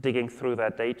digging through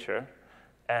that data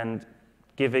and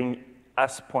giving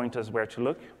us pointers where to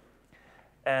look.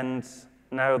 And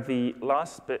now the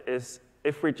last bit is,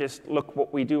 if we just look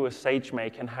what we do with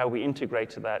SageMaker and how we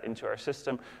integrate that into our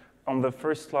system. On the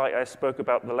first slide, I spoke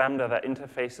about the Lambda that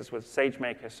interfaces with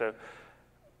SageMaker. So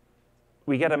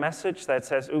we get a message that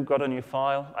says, "Ooh, got a new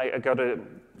file. I got a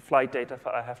flight data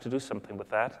file. I have to do something with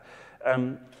that."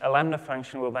 A Lambda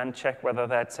function will then check whether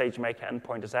that SageMaker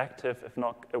endpoint is active. If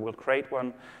not, it will create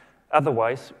one.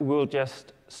 Otherwise, we'll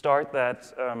just start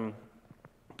that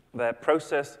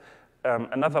process.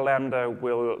 Another Lambda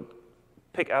will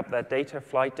pick up that data,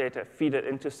 flight data, feed it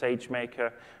into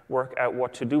SageMaker, work out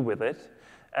what to do with it.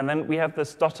 And then we have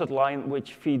this dotted line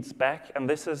which feeds back, and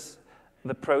this is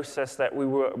the process that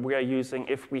we are using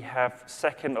if we have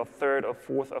second or third or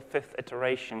fourth or fifth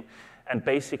iteration. And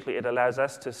basically it allows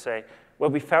us to say, well,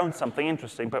 we found something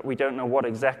interesting, but we don't know what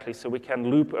exactly, so we can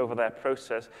loop over that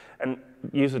process and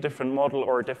use a different model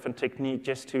or a different technique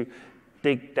just to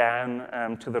dig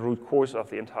down to the root cause of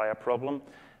the entire problem.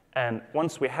 And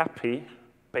once we're happy,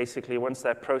 basically once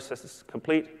that process is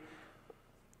complete,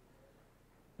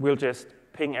 we'll just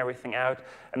ping everything out,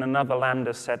 and another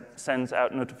Lambda sends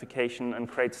out notification and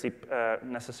creates the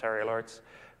necessary alerts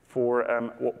for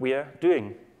what we are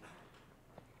doing.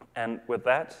 And with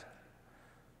that,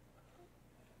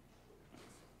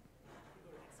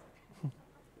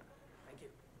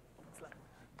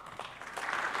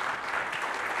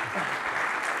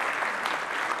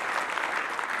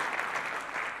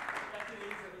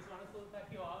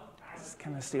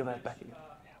 steal that back again.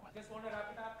 Just want to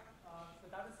wrap it up.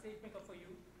 So that is SageMaker for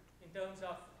you in terms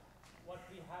of what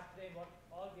we have today, what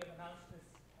all we have announced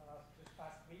this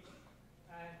past week.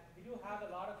 And we do have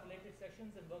a lot of related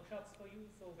sessions and workshops for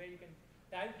you, so where you can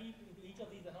dive deep into each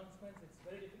of these announcements. It's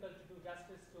very difficult to do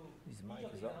justice to each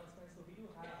of these announcements, so we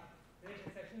do have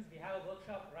related sessions. We have a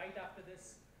workshop right after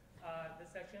this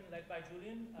session led by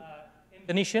Julian in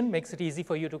Venetian, makes it easy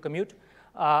for you to commute,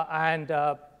 and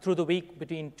through the week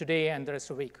between today and the rest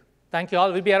of the week. Thank you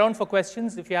all. We'll be around for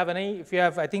questions. If you have any,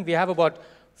 I think we have about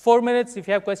 4 minutes. If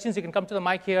you have questions, you can come to the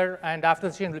mic here, and after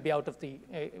the session, we'll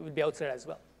be outside as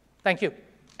well. Thank you.